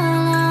it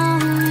all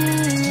on me.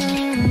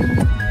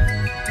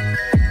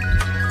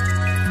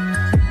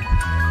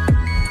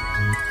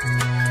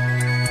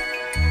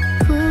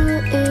 Put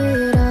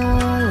it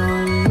all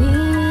on me.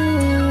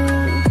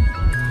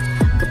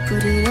 Could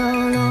put it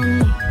all on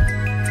me.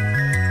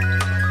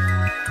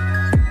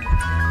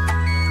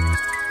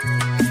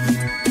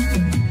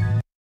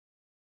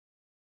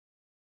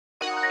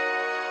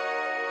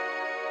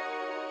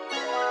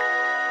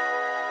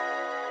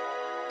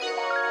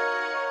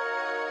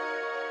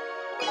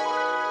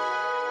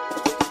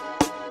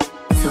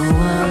 The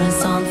world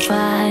is on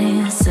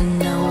fire, so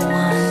no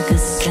one could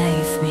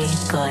save me.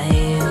 Got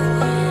you in.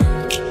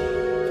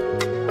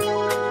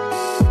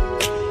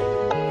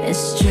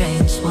 It's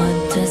strange what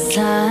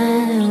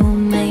desire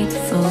will make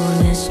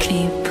foolish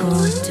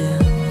people do.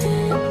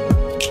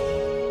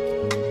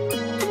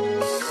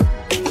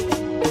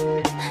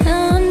 I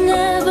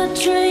never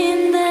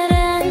dreamed that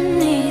I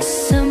need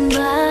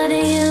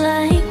somebody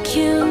like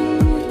you.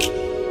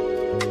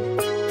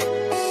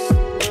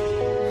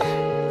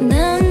 I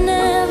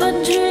never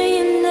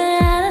dreamed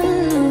that I'd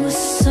lose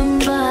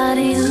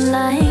somebody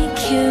like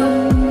you.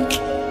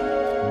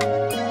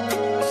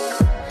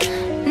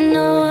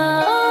 No, I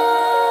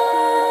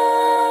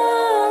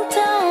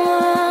don't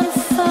wanna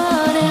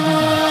fall in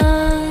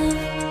love.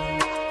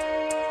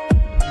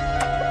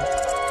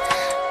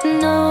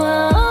 No, I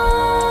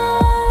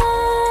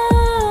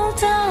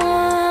don't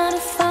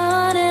wanna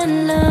fall in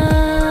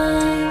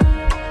love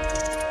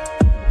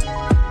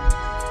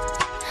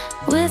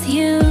with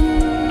you.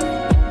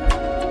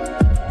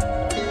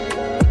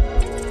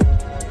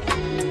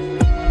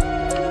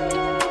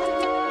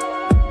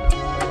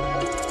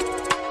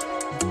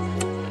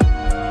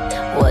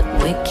 What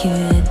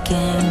wicked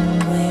game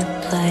we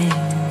play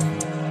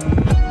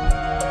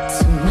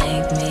to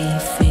make me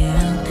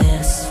feel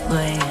this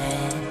way?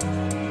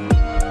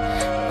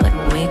 But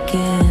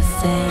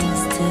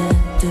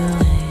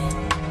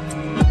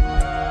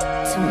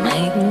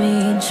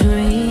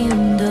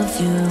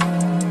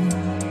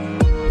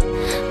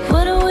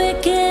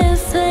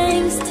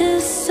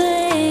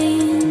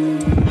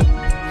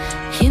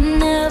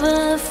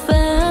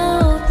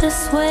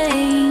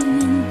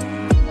swing.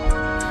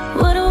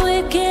 What a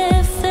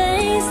wicked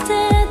face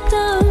to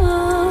do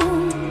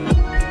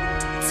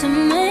to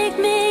make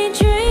me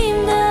dream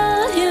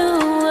that you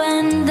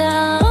and I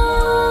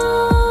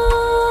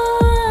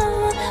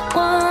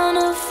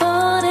wanna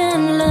fall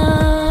in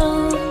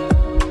love.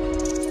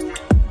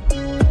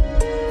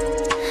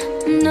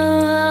 No,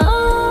 I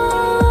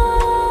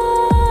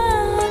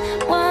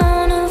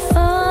wanna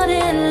fall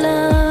in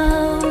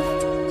love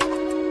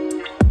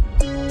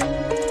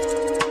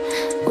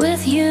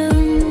with you.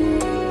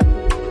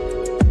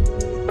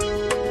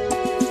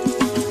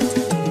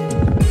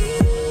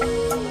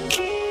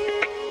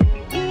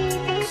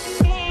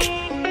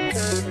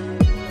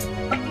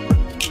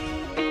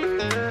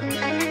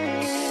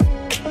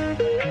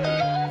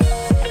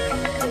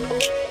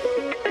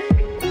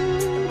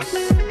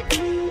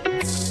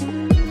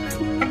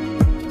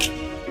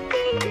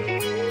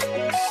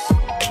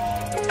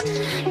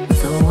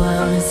 The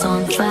world is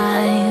on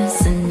fire,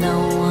 so no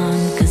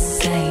one could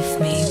save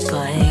me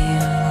but you.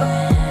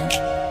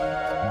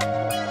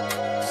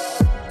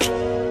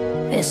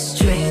 It's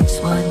strange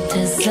what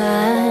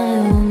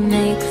desire will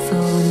make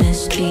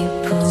foolish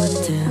people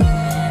do.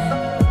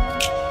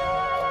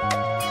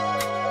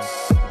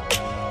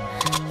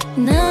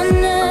 And I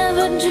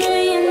never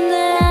dreamed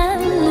that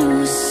I'd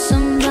lose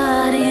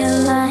somebody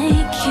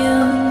like you.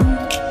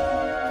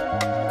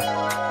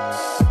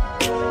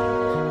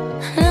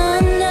 I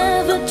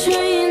never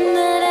dreamed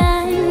that I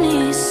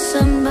need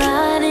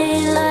somebody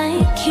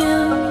like you.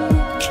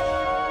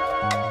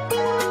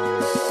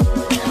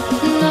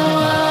 No,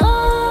 I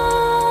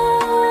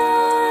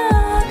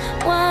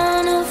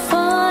wanna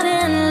fall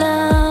in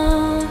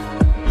love.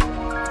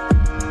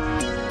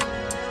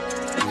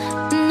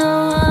 No,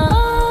 I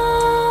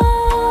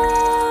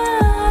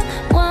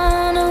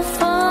wanna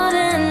fall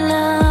in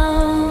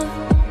love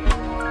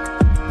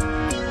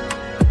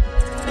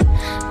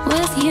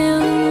with you.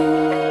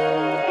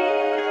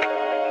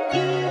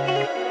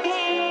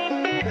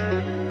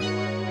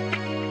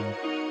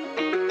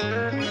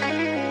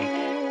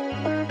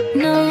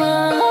 No,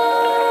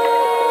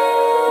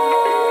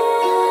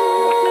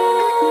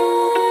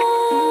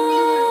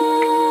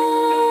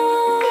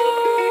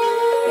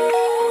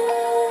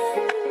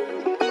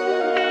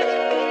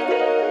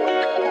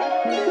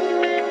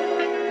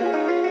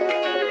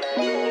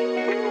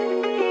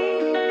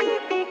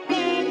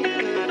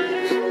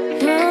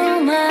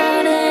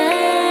 nobody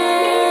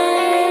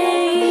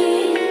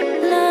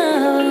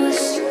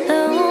loves the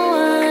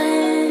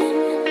one.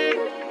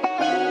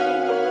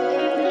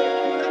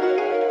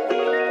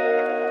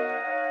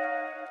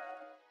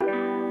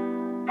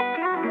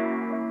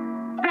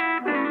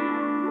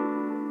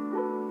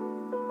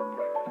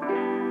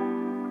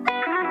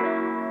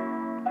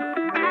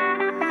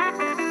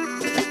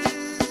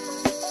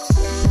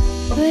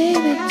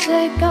 Baby,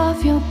 take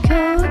off your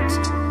coat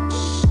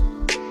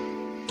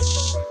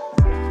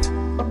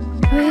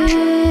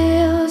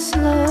real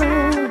slow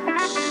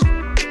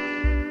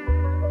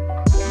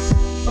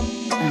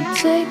and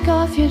take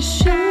off your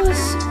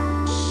shoes.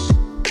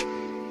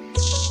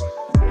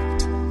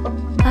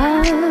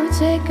 I'll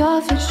take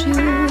off your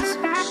shoes.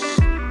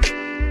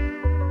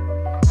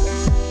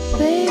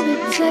 Baby,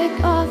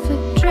 take off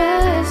your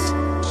dress.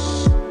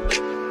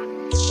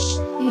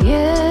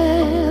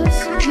 Yes,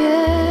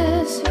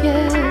 yes,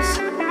 yes.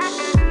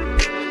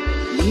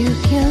 You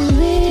can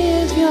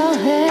leave your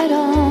head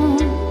on.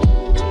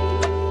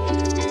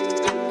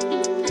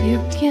 You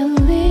can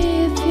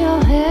leave your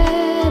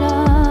head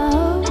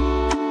on.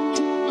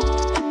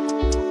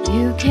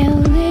 You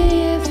can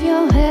leave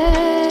your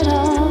head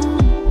on.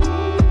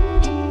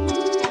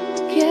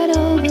 Get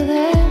over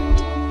there.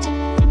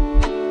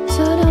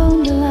 Turn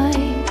on the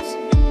lights.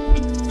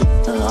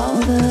 All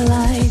the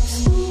lights.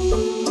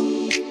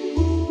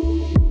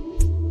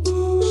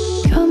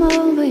 Come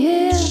over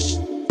here.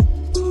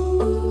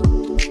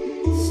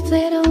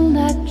 Sit on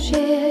that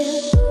chair.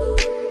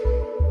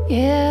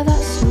 Yeah,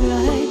 that's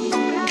right.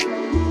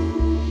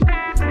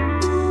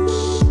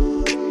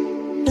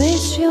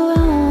 Place your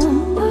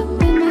arm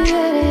up in the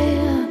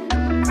air.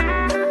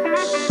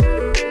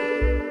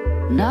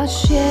 Now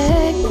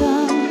shake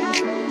them.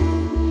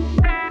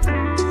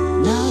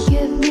 Now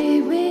get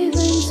me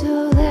weaving to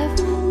left.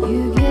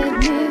 You get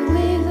me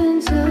weaving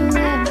to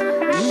left.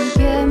 You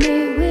get me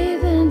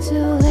weaving to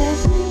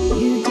left.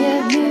 You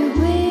get me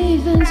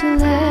weaving to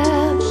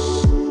left.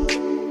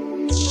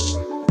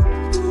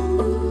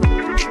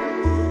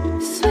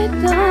 Sweet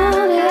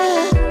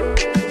darling,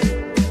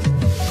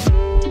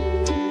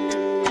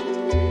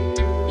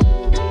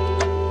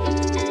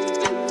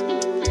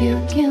 you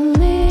can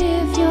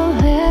leave your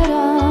head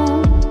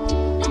on,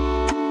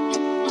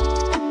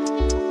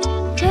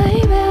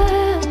 baby.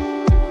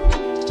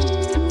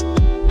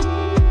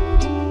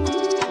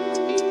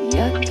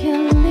 You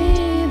can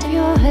leave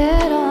your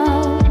head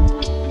on.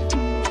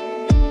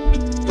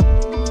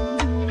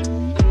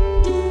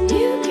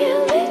 You can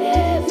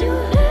leave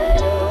your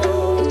head on.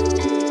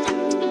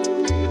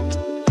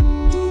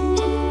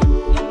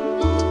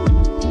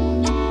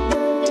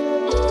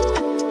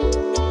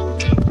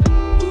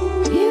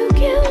 You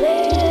can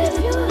leave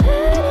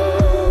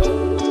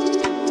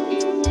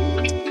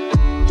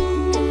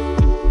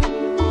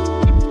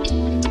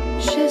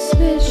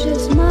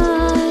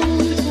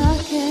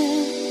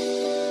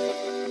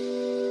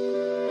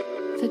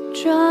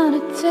They're trying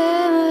to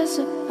tear us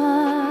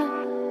apart.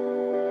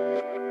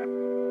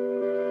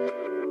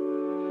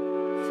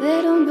 They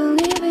don't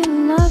believe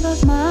in love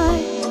of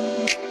mine.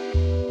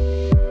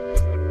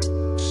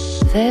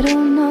 They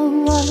don't know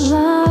what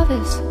love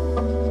is.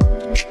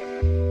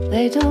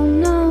 They don't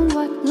know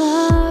what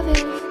love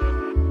is.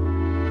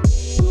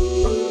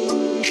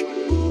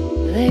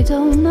 They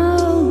don't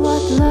know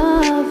what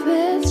love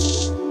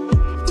is.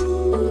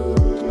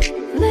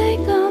 They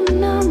don't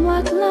know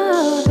what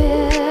love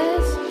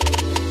is.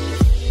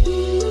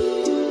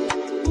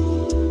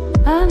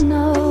 I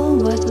know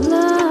what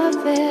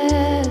love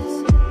is.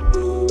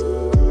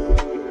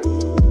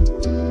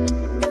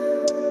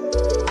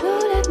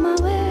 Don't let my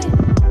way.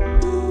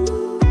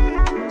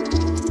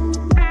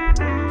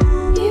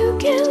 You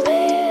can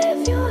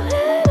leave your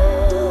head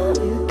on.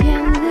 You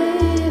can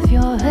leave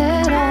your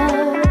head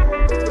on.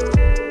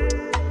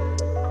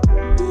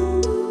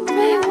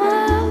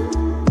 Rewind.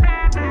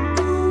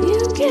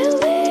 You can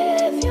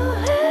leave your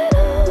head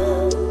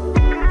on.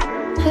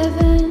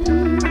 Heaven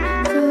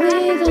for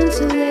even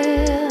to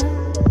live.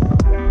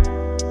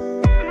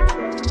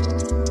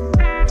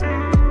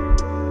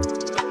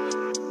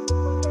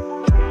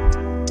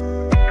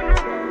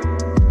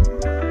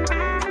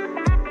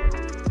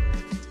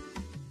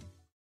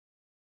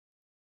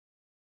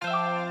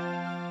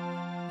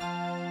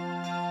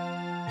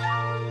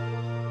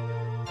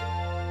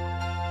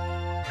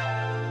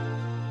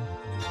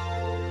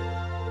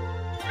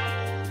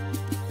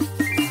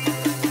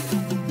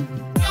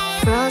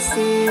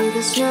 Frosty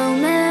the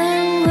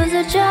Snowman was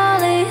a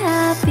jolly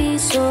happy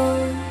soul,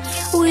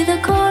 with a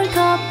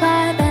corncob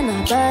pipe and a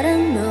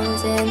button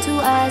nose and two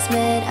eyes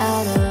made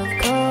out of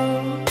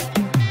coal.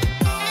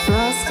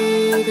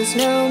 Frosty the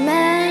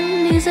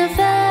Snowman is a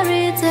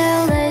fairy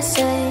tale, they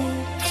say.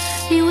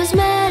 He was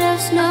made of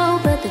snow,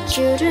 but the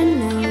children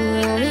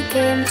know how he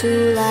came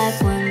to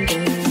life one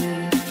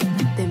day.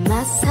 There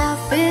must have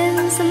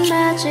been some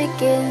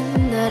magic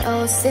in that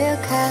old silk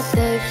hat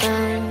they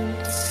found.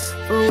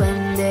 For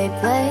when they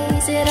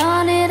placed it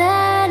on it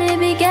and it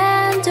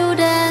began to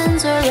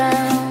dance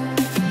around.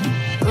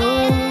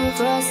 Oh,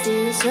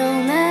 Frosty the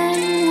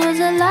Snowman was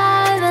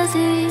alive as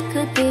he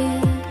could be,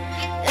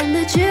 and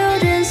the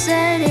children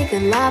said he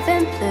could laugh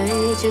and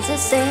play just the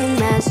same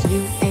as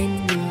you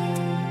and me.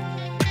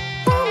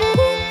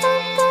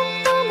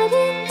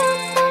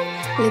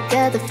 Look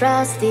at the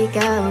Frosty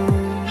go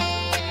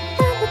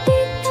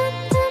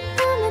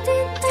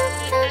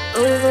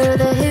over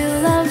the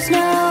hill of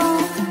snow.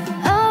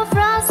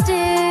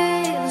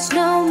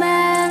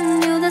 Snowman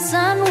knew the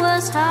sun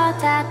was hot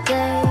that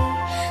day,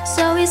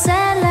 so he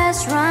said,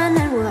 let's run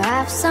and we'll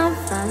have some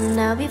fun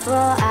now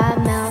before I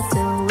melt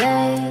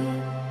away.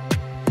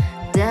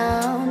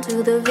 Down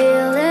to the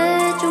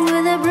village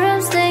with a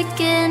broomstick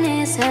in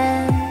his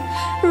hand,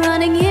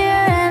 running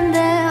here and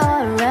there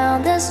all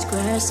around the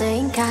square,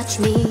 saying, catch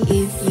me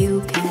if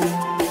you can.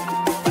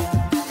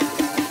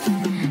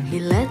 He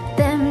led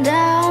them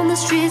down the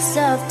streets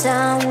of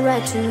town,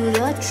 right to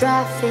the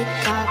traffic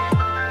cop,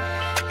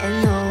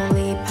 and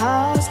only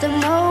paused a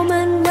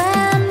moment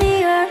when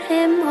he heard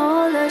him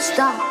holler,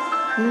 stop.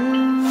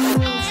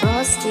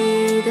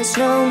 Frosty the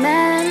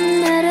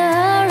Snowman had a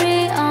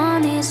hurry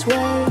on his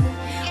way,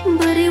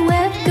 but he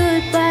waved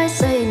goodbye,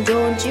 saying,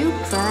 don't you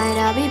cry,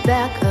 I'll be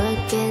back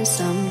again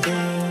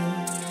someday.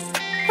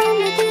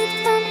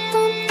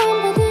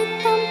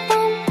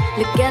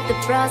 Look at the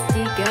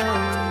Frosty go.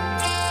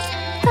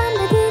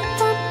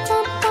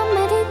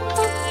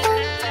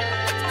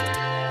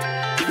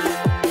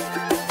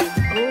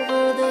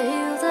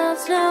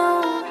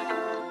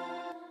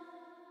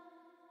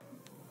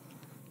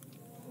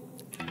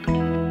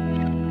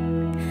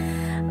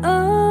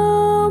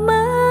 Oh,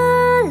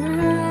 my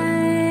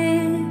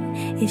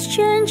life is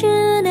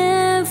changing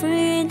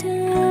every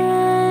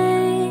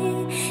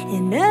day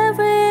in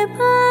every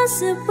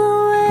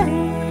possible way,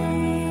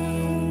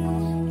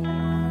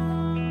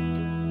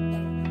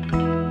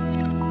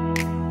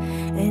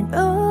 and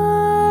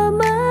all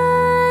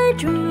my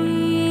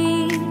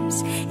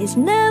dreams is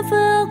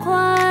never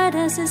quite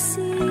as it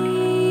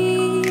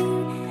seems,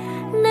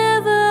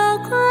 never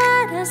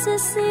quite as it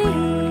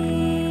seems.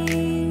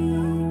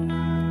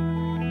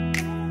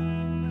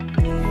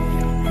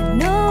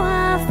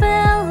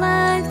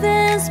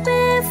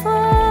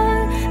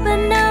 Before, but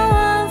now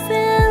I'm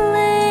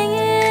feeling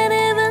it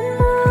even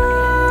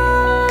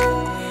more,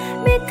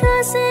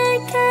 because it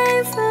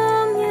came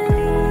from you.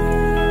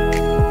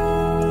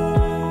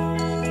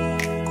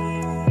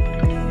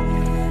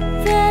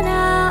 Then I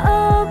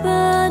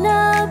open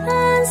up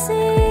and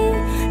see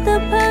the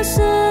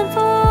person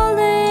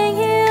falling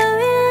here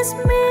is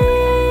me,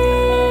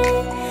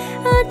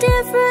 a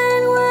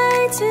different way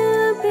to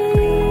be.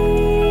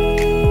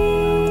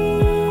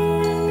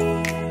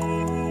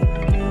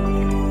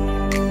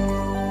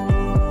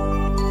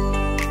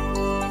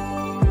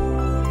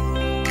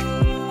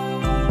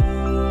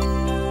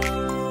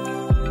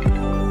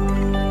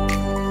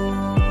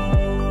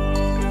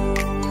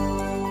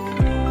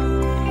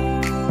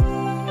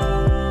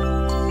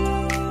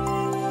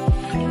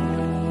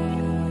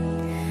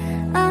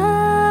 I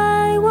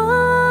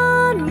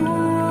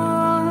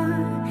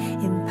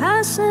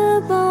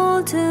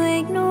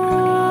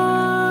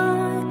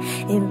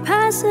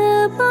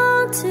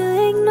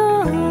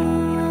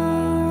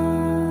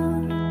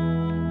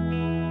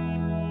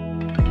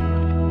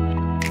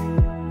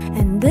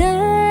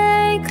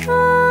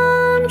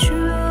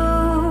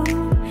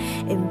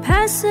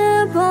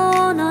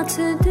Possible not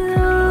to do,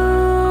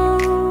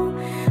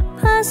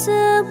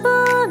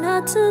 possible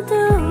not to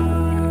do.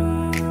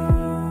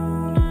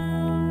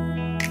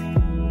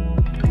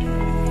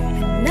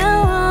 And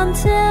now I'll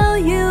tell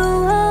you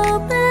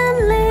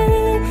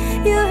openly,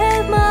 you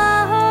have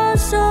my heart,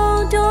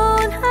 so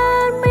don't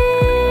hurt me.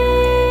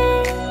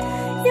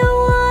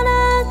 You're what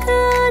I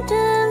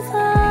couldn't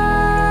find.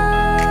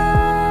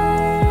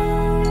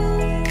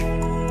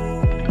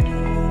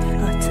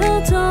 A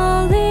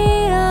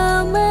totally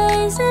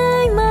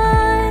amazing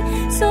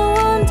mind, so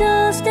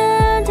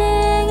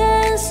understanding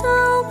and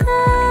so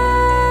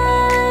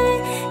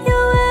kind.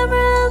 You're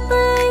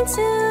everything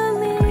to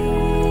me.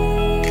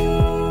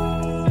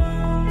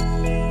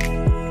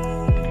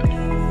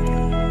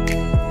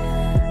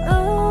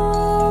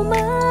 Oh,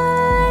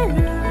 my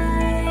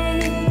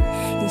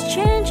life is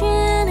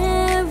changing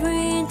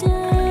every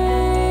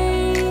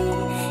day,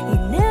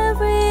 in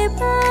every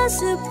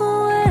possible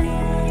way.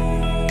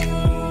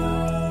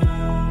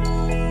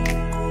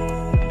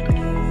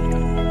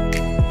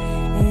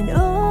 And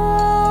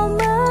all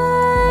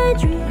my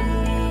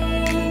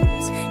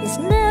dreams is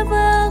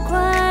never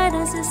quite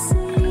as it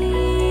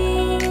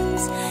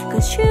seems,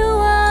 'cause you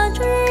are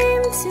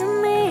dream to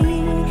me,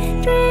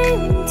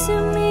 dream to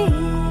me.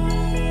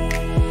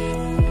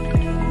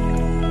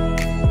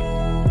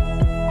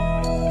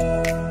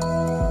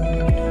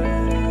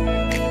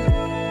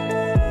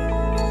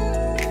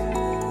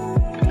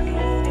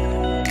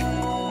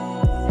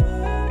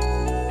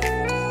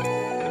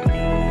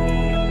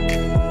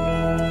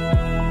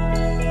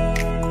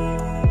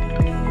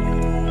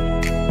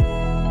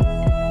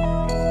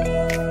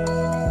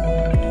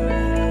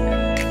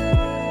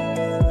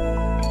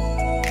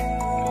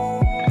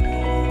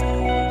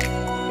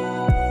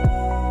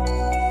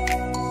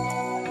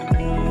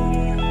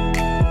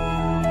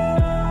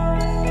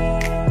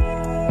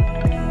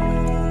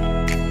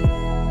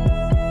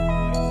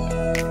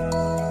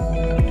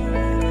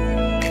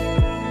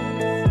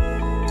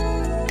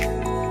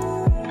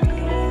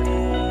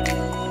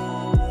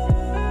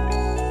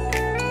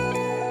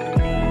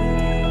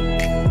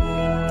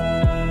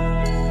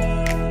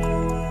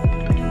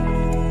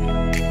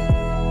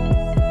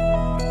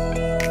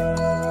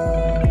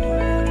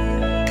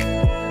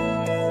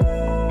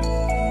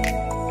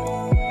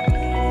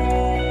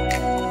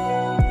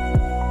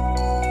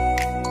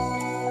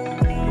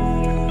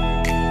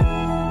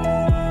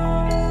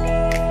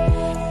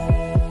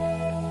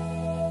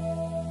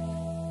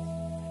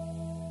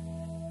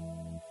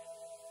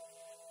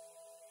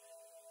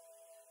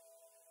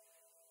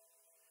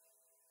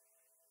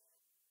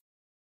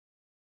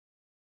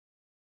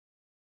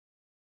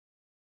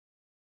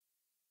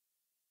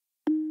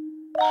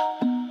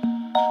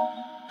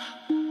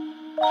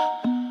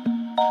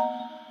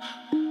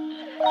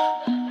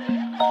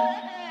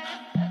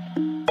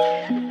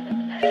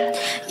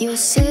 You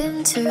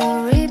seem to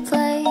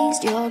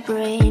replace your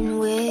brain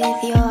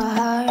with your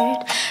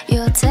heart.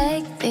 You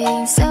take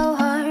things so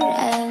hard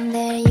and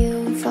then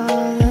you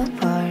fall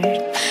apart.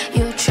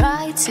 You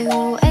try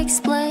to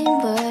explain,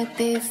 but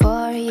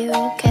before you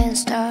can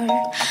start,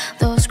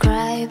 those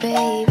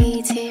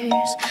crybaby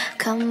tears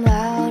come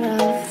out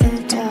of the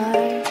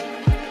dark.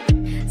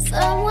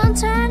 Someone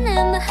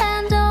turning the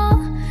handle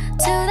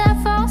to that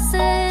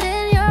faucet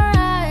in your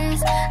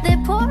eyes.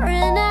 They're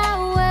pouring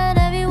out when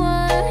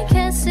everyone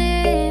can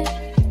see.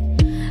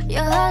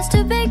 Your heart's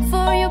too big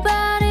for your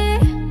body,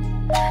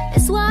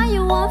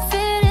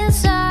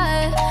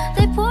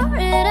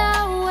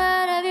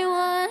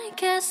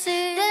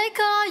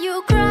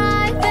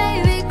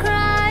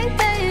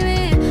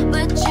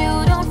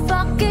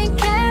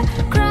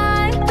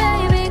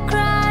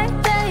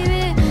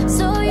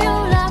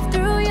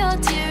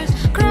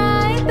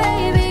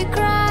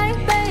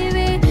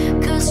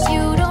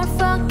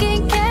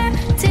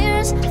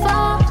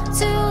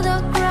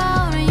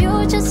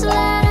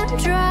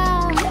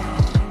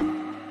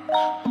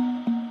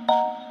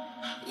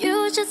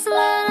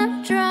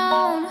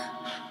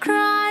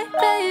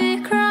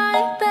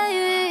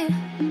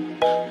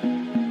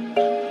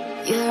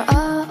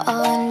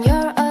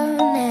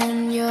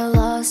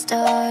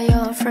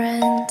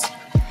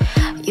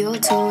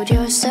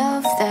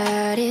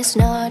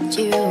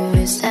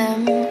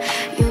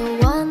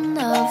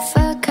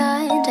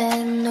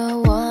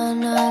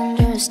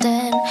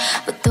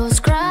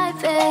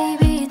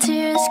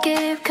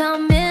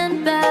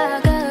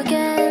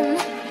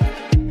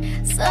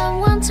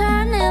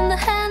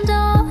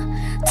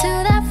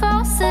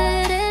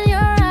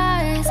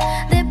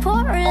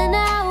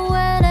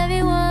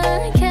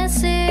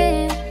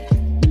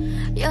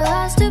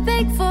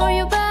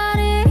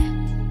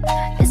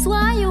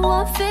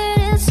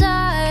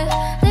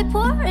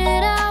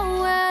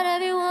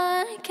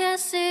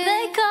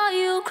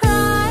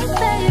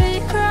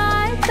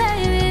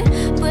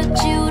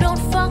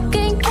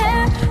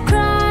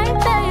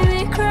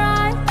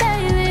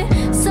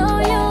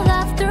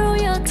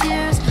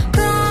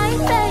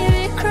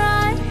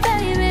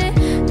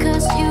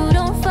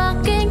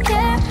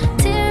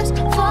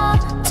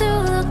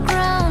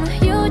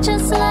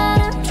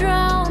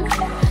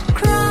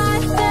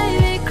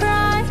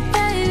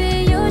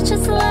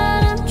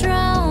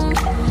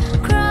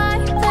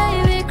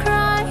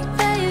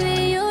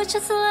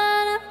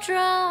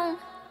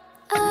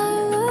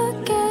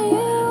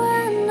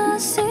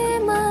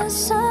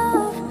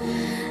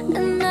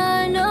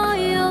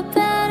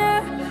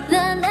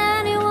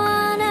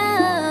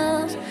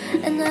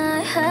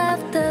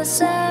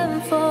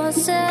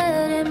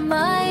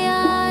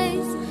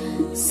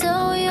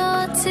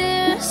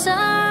 tears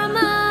are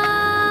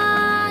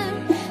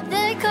mine.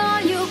 They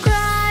call you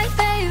cry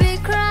baby,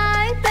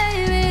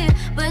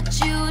 but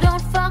you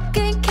don't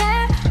fucking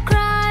care.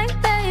 Cry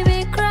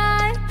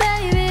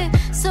baby,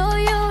 so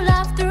you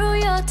laugh through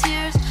your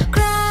tears.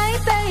 Cry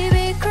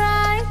baby,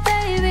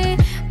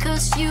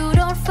 cause you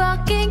don't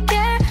fucking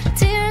care.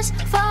 Tears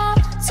fall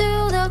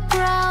to the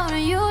ground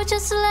and you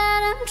just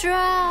let them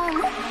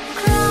drown.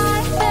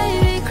 Cry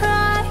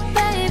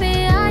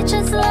baby, I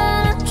just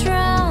let them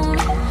drown.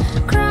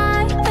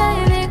 Cry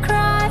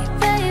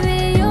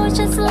baby, you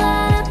just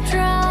let them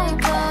drown.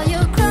 Call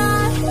you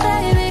cry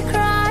baby,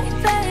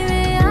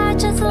 I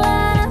just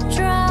let them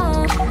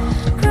drown.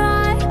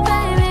 Cry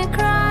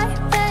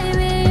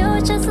baby, you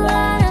just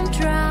let them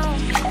drown.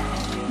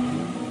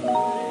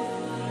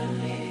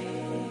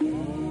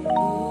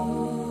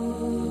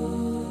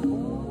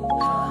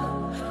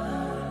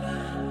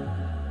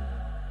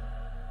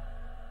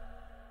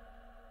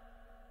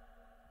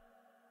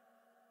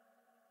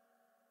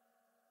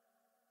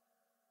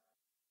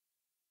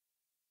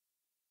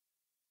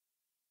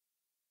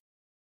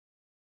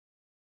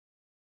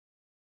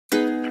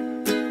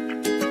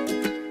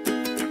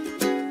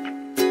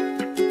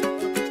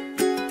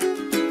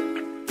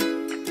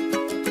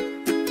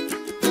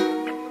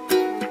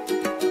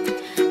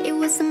 It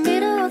was the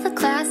middle of the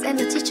class and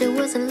the teacher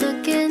wasn't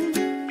looking.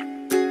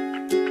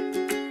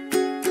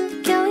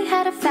 Kelly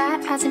had a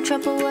fat ass and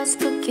trouble was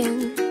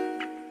cooking.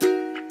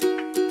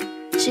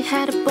 She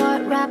had a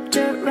board wrapped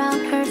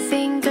around her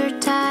finger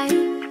tight.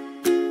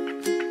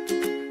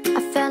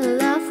 I fell in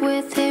love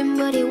with him,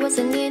 but he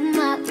wasn't in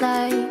my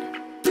light.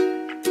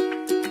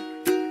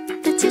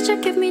 The teacher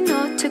gave me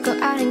note to go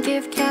out and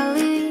give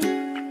Kelly.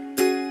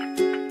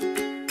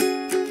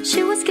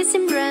 She was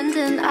kissing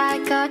Brandon, I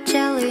got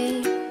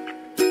jelly.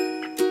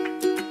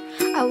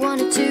 I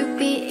wanted to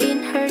be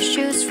in her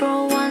shoes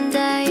for one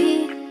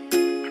day.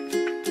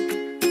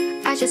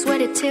 I just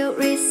waited till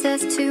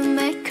recess to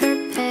make her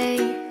pay.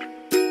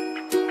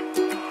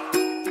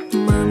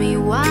 Mommy,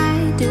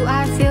 why do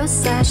I feel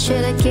sad?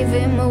 Should I give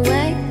him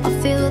away or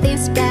feel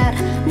this bad?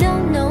 No,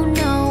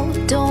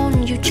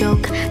 don't you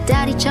joke.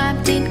 Daddy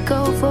chimed in,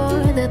 go for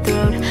the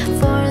throat.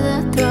 For the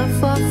throat,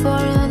 for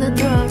the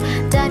throat.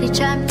 Daddy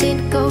chimed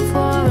in, go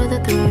for the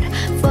throat.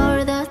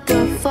 For the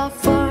throat,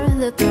 for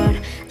the throat.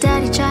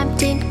 Daddy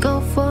chimed in,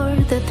 go for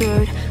the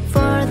throat.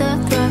 For the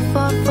throat,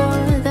 for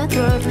the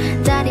throat.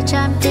 Daddy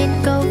chimed in,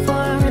 go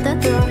for the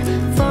throat.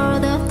 For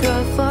the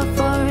throat, for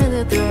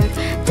the throat.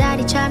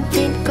 Daddy chimed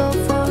in, go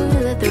for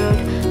the throat.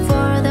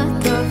 For the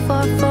throat,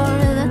 for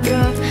the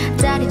throat.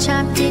 Daddy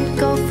chimed in,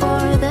 go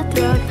for the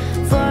throat.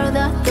 For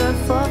the throat,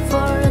 for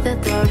the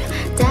throat.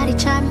 Daddy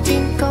chimed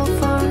in, go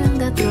for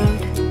the throat.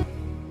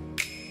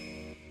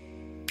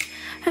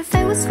 Her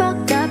face was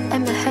fucked up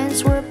and my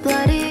hands were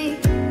bloody.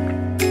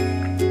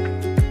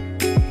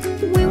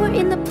 We were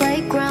in the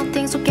playground,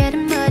 things were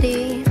getting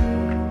muddy.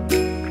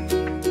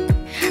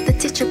 The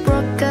teacher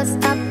broke us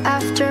up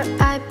after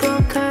I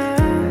broke her.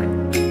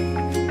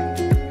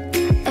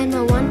 And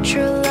my one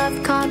true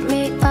love called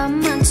me a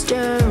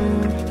monster.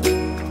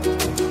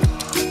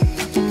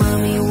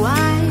 Mommy,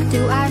 why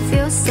do I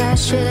feel sad?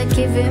 Should I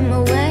give him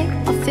away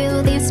or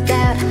feel this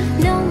bad?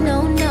 No,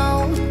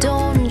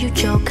 don't you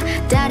joke.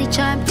 Daddy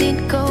chimed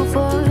in, go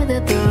for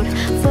the throat.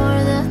 For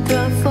the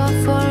throat,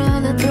 for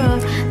the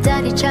throat.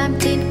 Daddy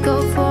chimed in,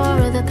 go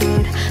for the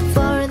throat.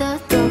 For the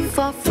throat,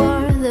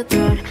 for the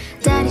throat.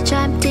 Daddy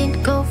chimed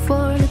in, go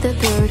for the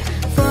throat.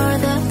 For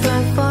the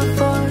throat, for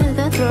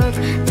the throat.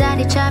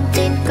 Daddy chimed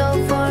in, go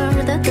for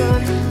the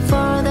throat.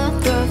 For the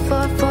throat,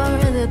 for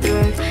the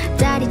throat.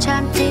 Daddy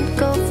chimed in,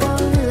 go for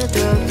the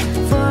throat.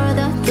 For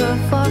the throat,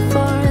 for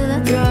the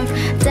throat.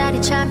 Daddy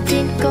chimed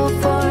in, go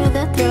for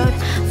the throat.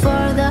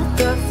 For the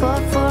throat,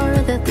 for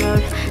the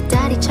throat.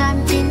 Daddy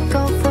chimed in,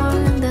 go for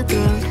the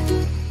throat.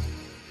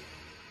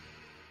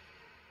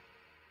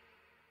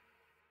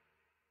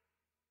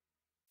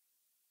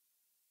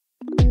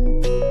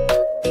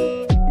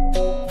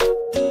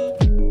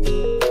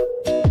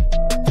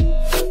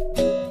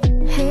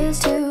 Here's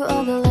to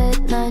all the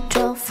late night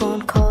drop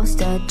phone calls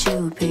that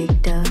you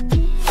picked up.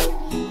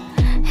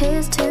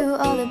 Here's to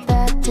all the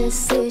bad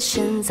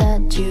decisions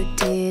that you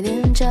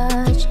didn't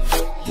judge.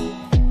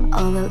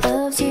 All the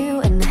loves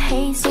you and the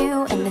hates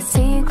you and the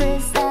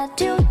secrets that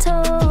you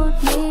told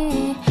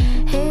me.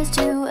 Here's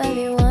to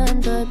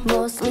everyone but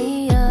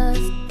mostly us.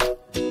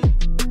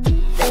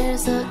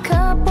 There's a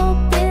couple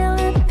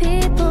billion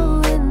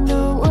people in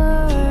the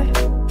world,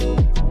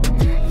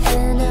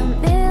 and a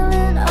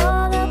million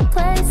other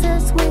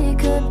places we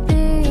could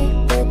be.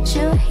 But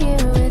you're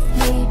here with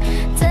me.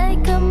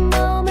 Take a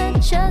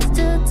moment just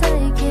to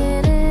take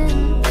it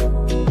in.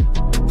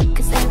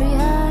 'Cause every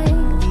high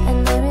and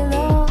every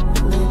low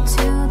led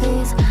to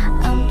this.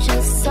 I'm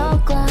just so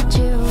glad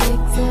you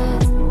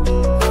exist.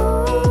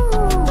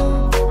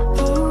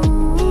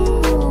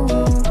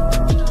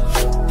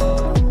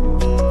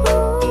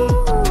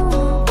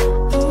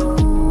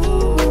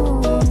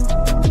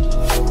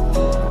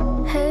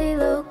 Hey,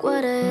 look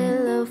what a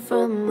love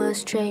from a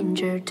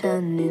stranger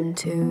turned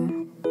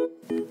into.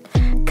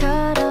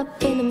 Caught up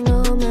in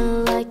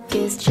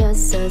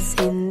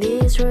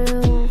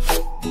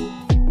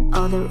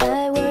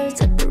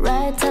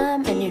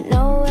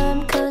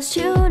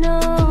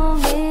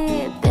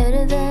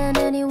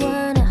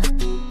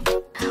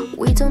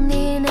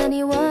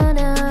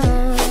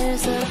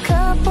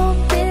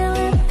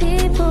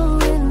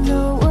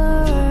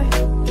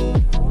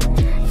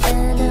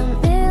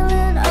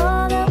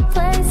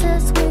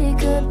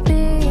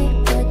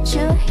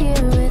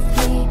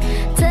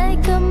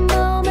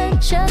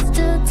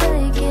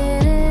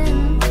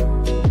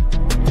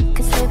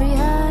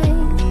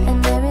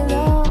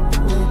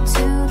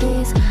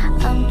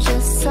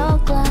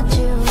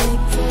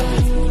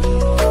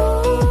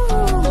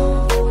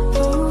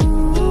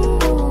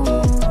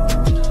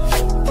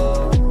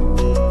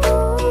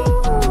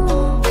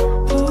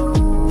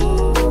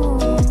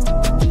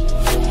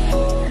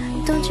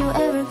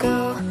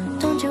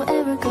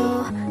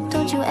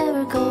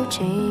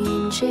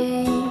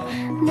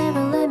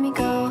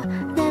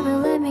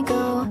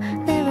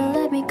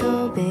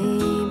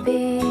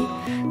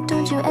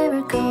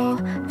go,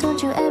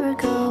 don't you ever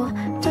go,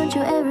 don't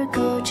you ever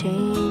go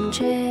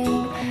changing.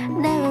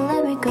 Never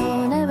let me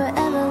go, never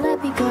ever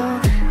let me go,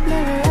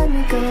 never let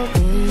me go,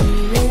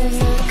 baby. There's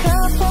a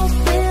couple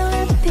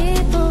billion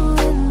people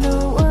in the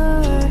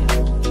world,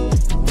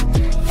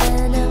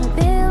 and a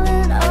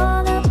billion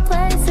other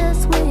places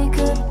we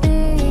could be,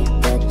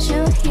 but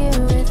you're here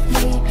with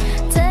me.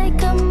 Take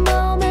a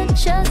moment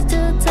just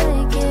to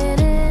take it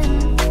in,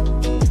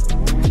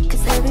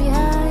 'cause every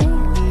high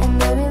and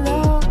every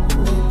low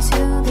led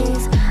to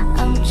this.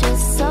 I'm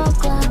just so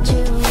glad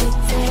you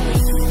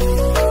exist.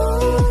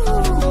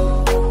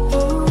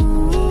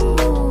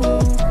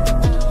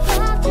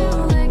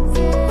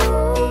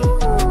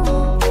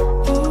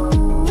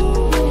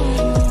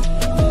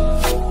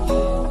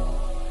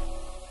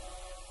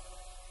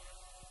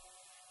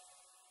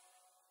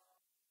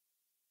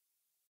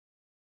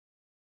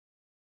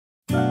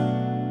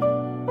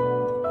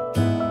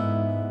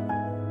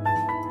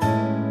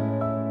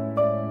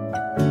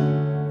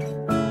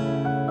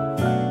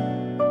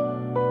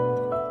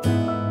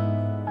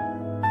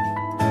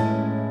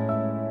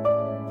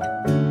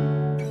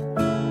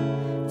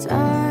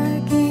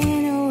 Dark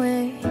in a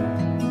way,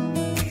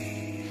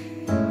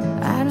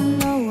 I don't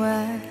know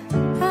what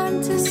I'm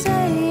to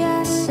say,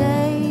 I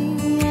say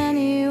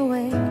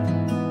anyway.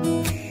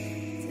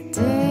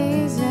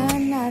 Today's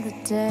another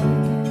day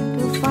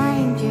to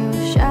find you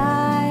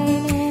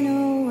shining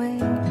away.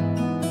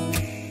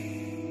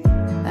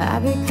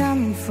 I'll be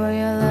coming for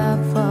your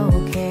love,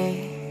 okay?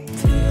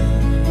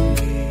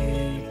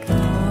 Take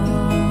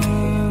on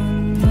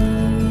me.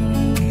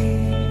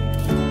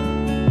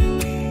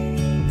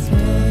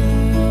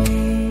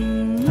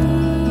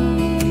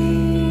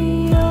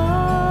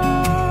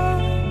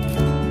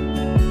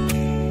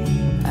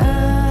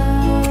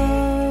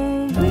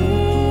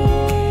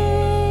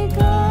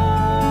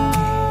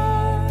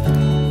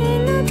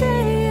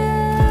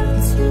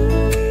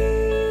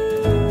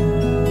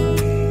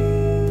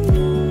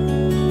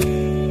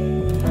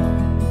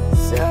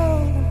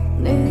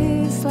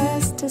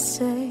 To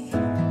say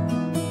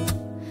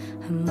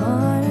I'm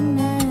more than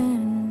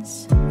ends,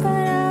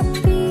 but I'll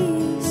be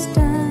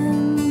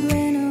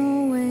stumbling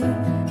away.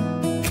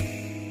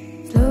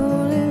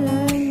 Slowly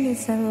learn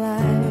it's a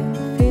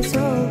life, it's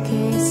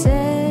okay,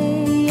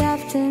 say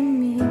after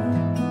me.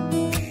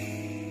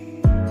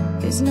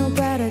 It's no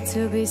better to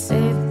be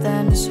safe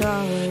than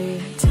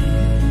sorry.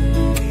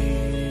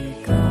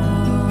 Take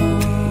on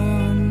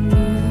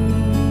me.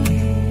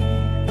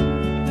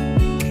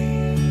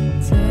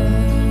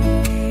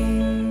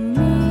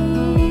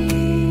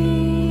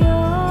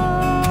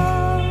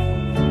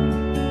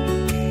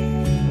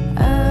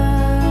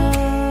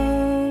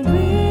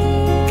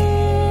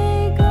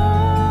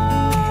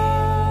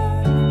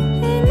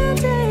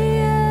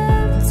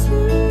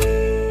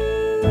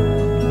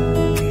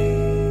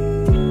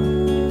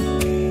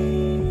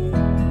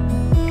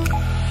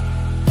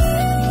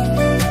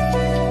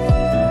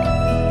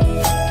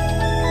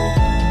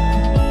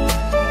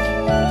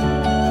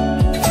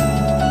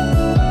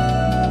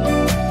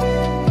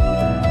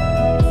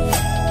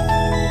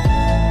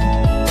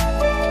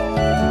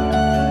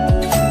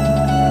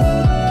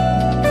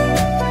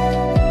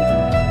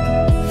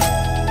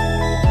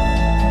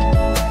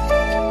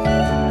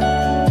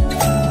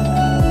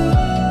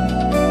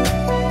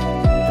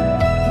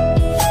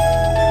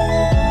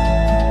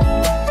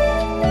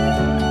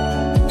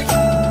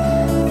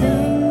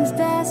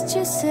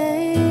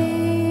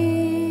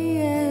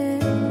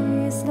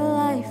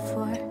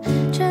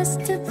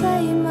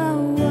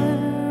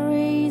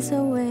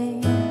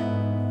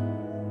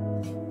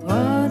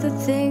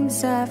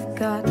 I've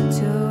got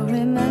to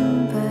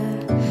remember,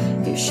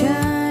 you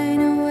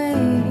shine away.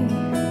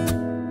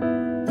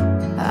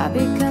 I'll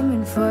be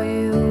coming for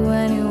you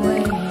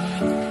anyway.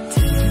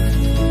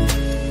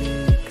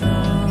 Take on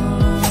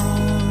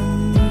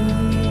me.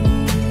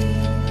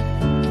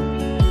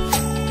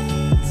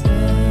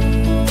 Take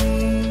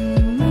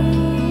me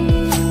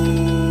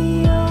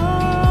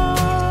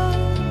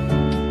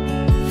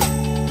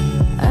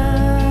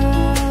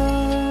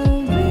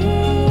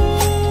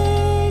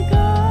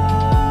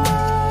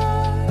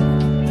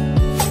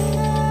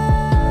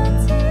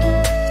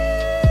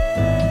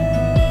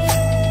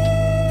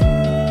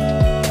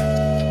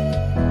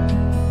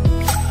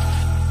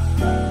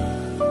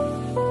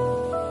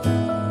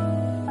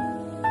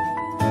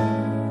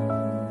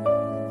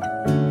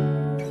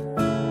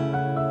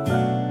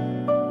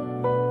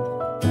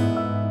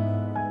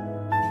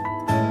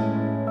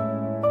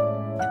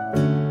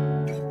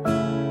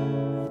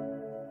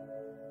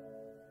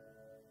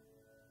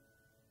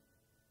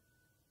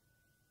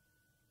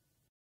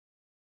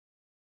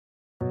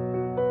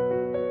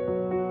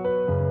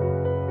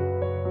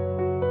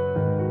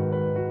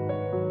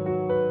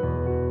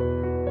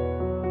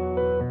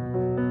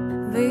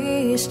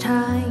This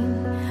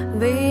time,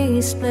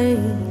 this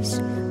place,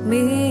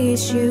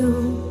 miss you,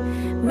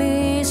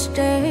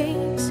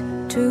 mistakes,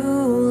 too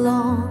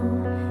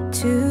long,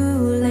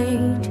 too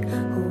late.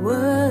 Who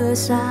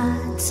was I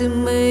to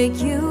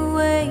make you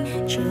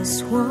wait?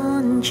 Just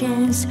one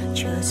chance,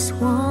 just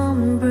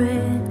one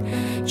breath,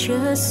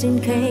 just in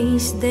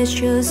case there's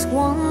just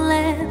one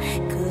left.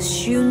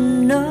 'Cause you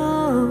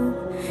know,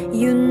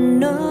 you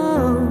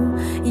know,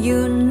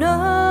 you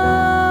know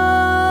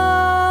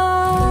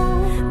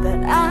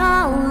that I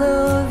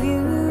love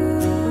you.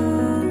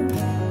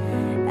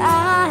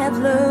 I have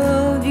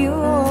loved you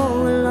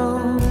all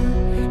along,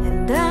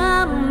 and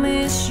I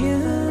miss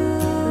you.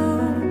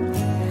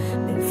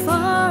 Been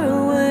far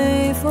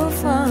away for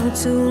far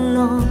too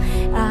long.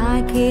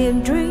 I keep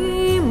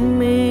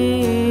dreaming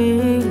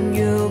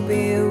you'll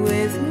be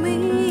with me,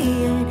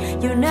 and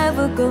you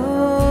never go.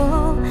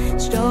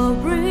 Stop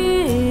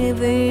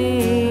breathing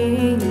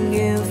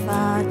if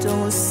I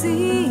don't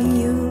see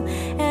you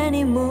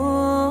anymore.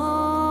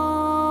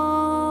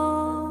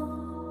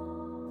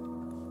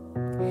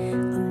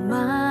 On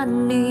my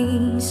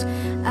knees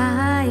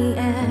I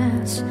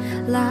ask,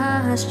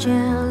 last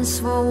chance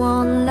for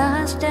one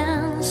last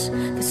dance.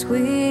 'Cause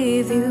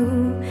with you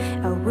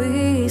I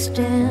will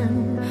stand.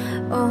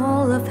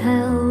 All of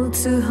hell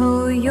to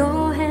hold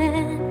your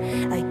hand.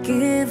 I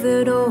give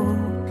it all,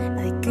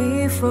 I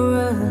give for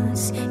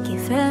us.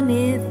 Give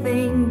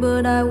anything,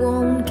 but I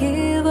won't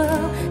give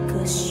up.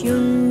 'Cause you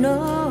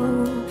know,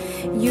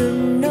 you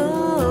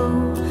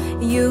know,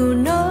 you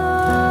know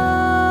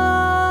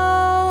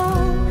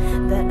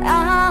that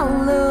I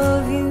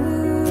love you.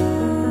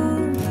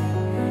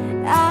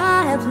 I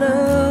have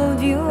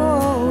loved you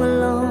all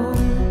along,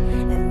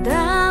 and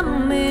I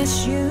miss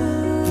you.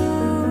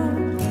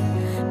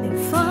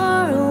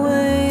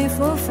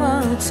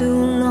 Far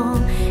too long.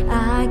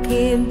 I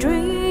keep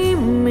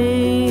dreaming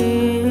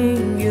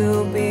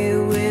you'll be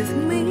with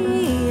me,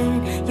 and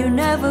you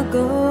never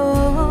go.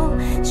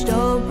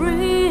 Stop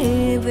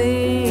breathing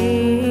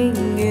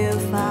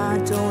if I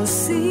don't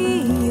see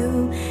you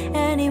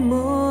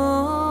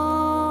anymore.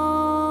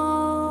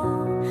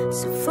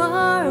 So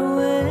far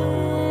away,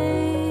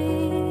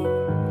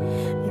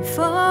 been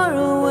far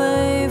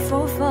away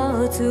for far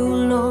too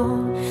long.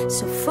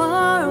 So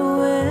far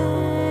away,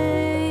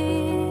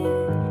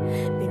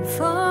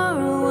 far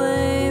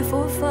away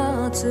for far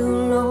too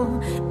long.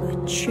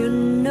 But you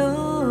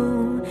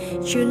know,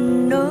 you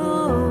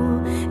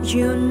know,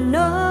 you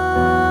know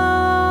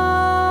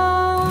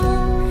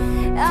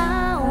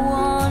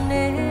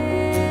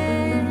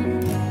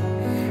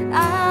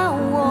I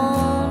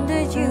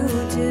wanted you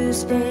to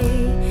stay.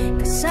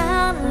 'Cause I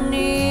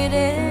need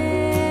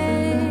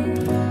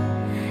it,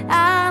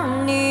 I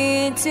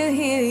need to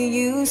hear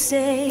you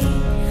say